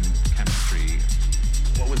your brain chemistry.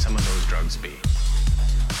 What would some of those drugs be?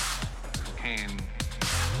 Cocaine,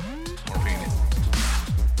 morphine,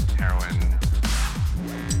 heroin,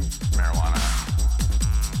 marijuana.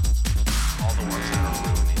 All the ones that are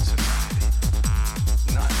ruining society.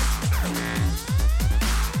 Not necessarily.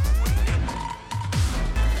 What do you mean?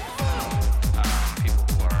 People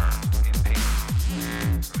who are in pain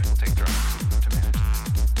will take drugs to manage it.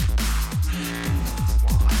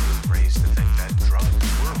 Well, I was raised to think that drugs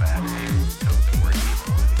were bad and people who took them were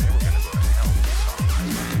evil and they were going to go to hell to be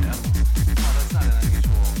sodomized by the devil. Well, that's not an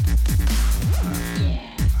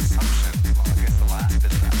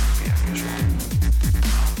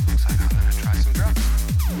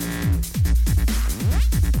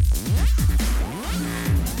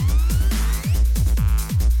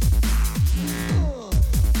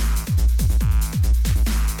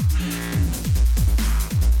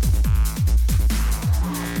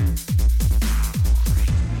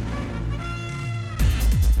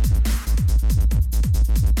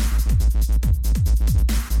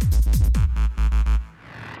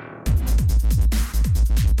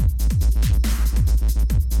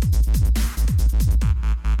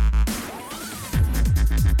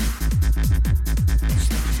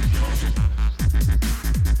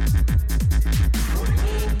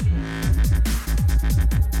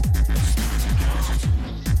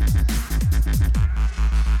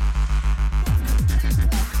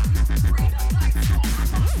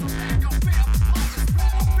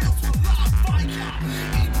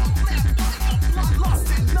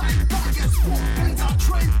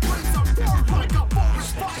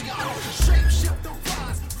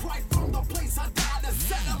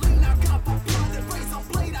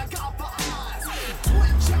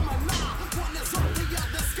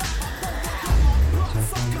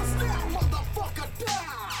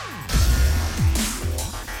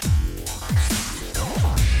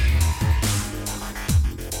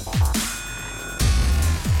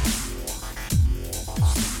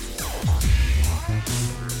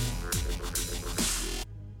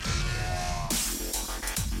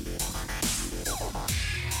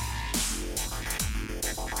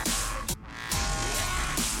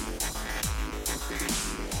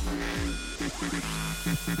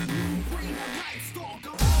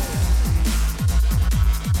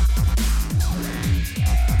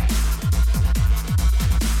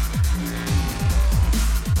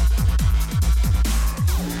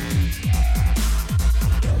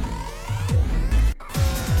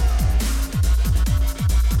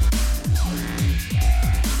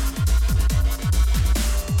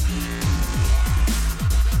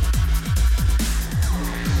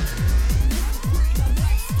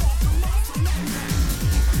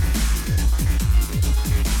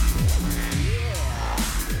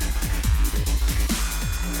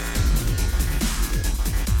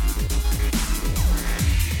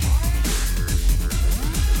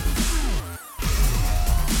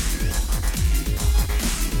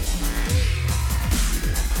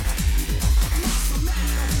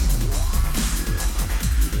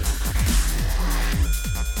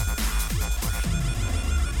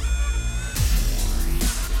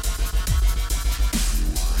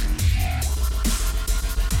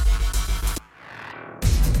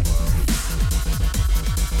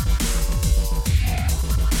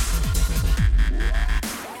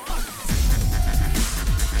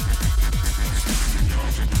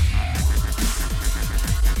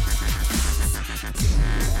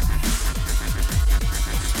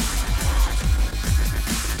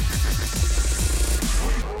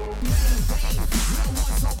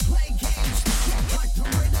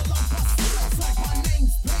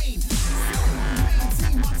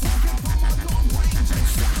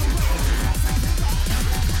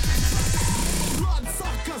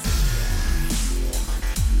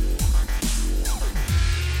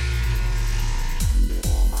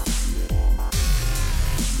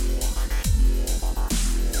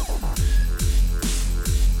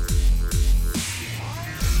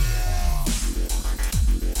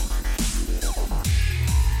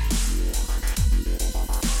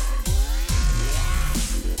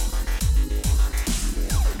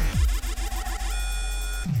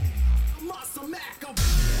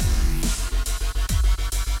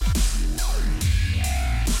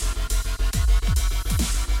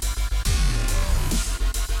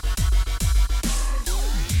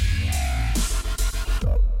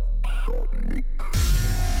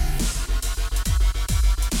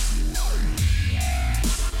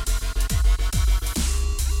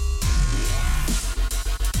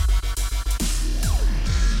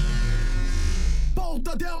Both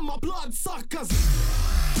of them are blood suckers.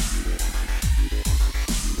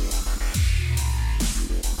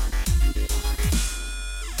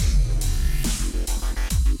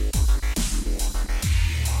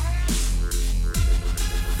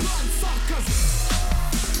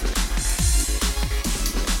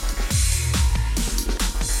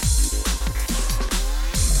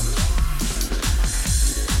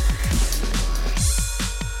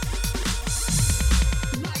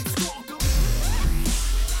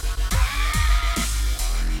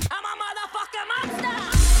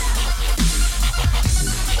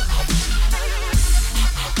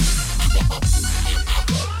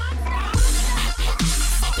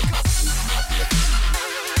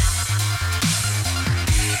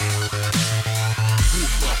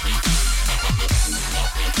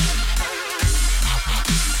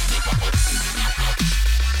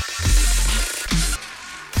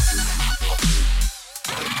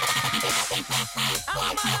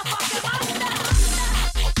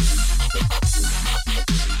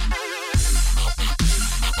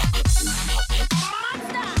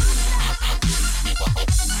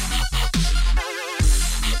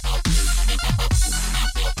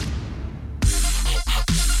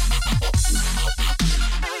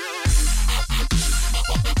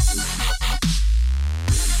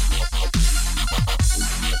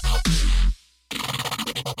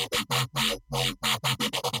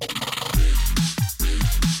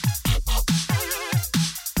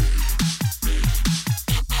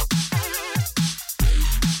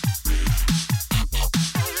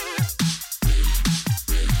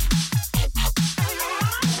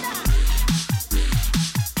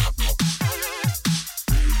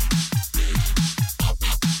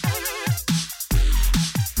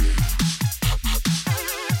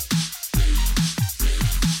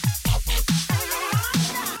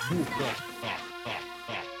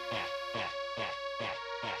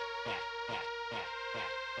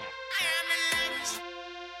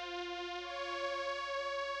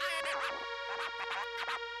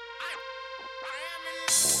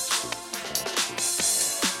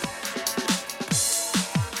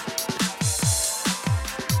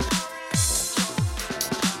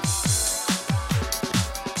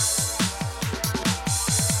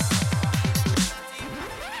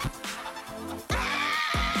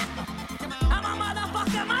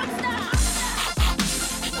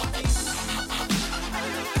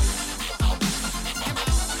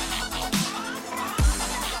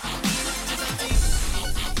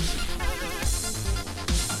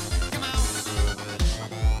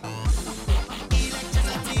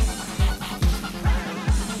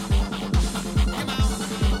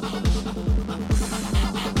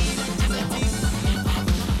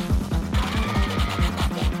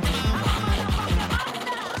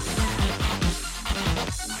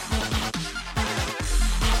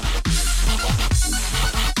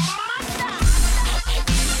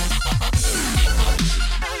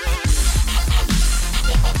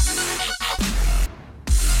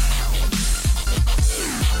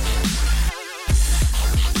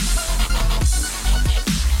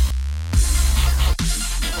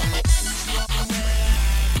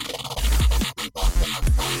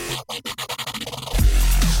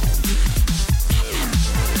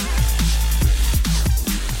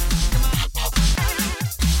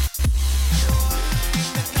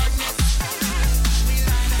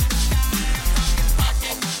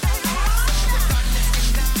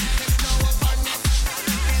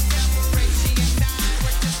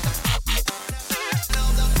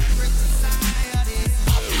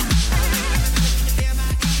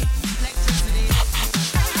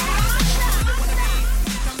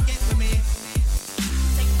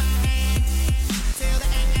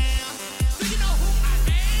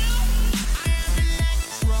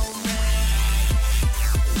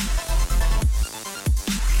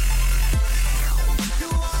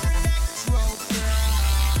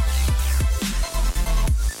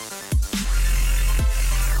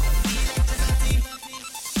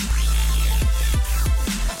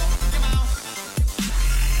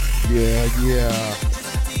 Yeah.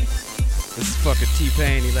 This is fucking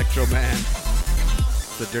T-Pain, Electro Man.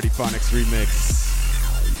 The Dirty Phonics remix.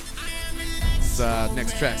 This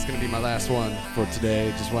next track's gonna be my last one for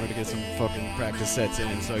today. Just wanted to get some fucking practice sets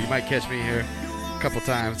in, so you might catch me here a couple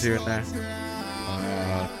times here and there.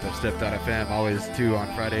 Dubstep.fm, always too on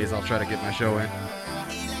Fridays. I'll try to get my show in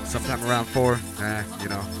sometime around 4. You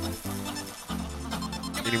know.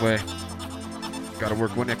 Anyway, gotta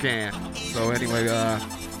work when I can. So anyway,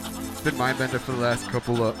 it's been Mindbender for the last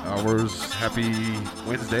couple of hours. Happy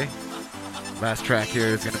Wednesday. Last track here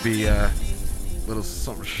is gonna be a little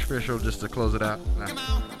something special just to close it out.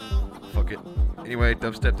 Fuck it. Anyway,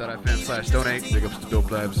 dubstep.fm/donate. Big ups to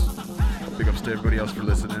Dope Labs. Big ups to everybody else for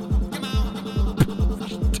listening.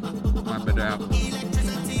 Mindbender out.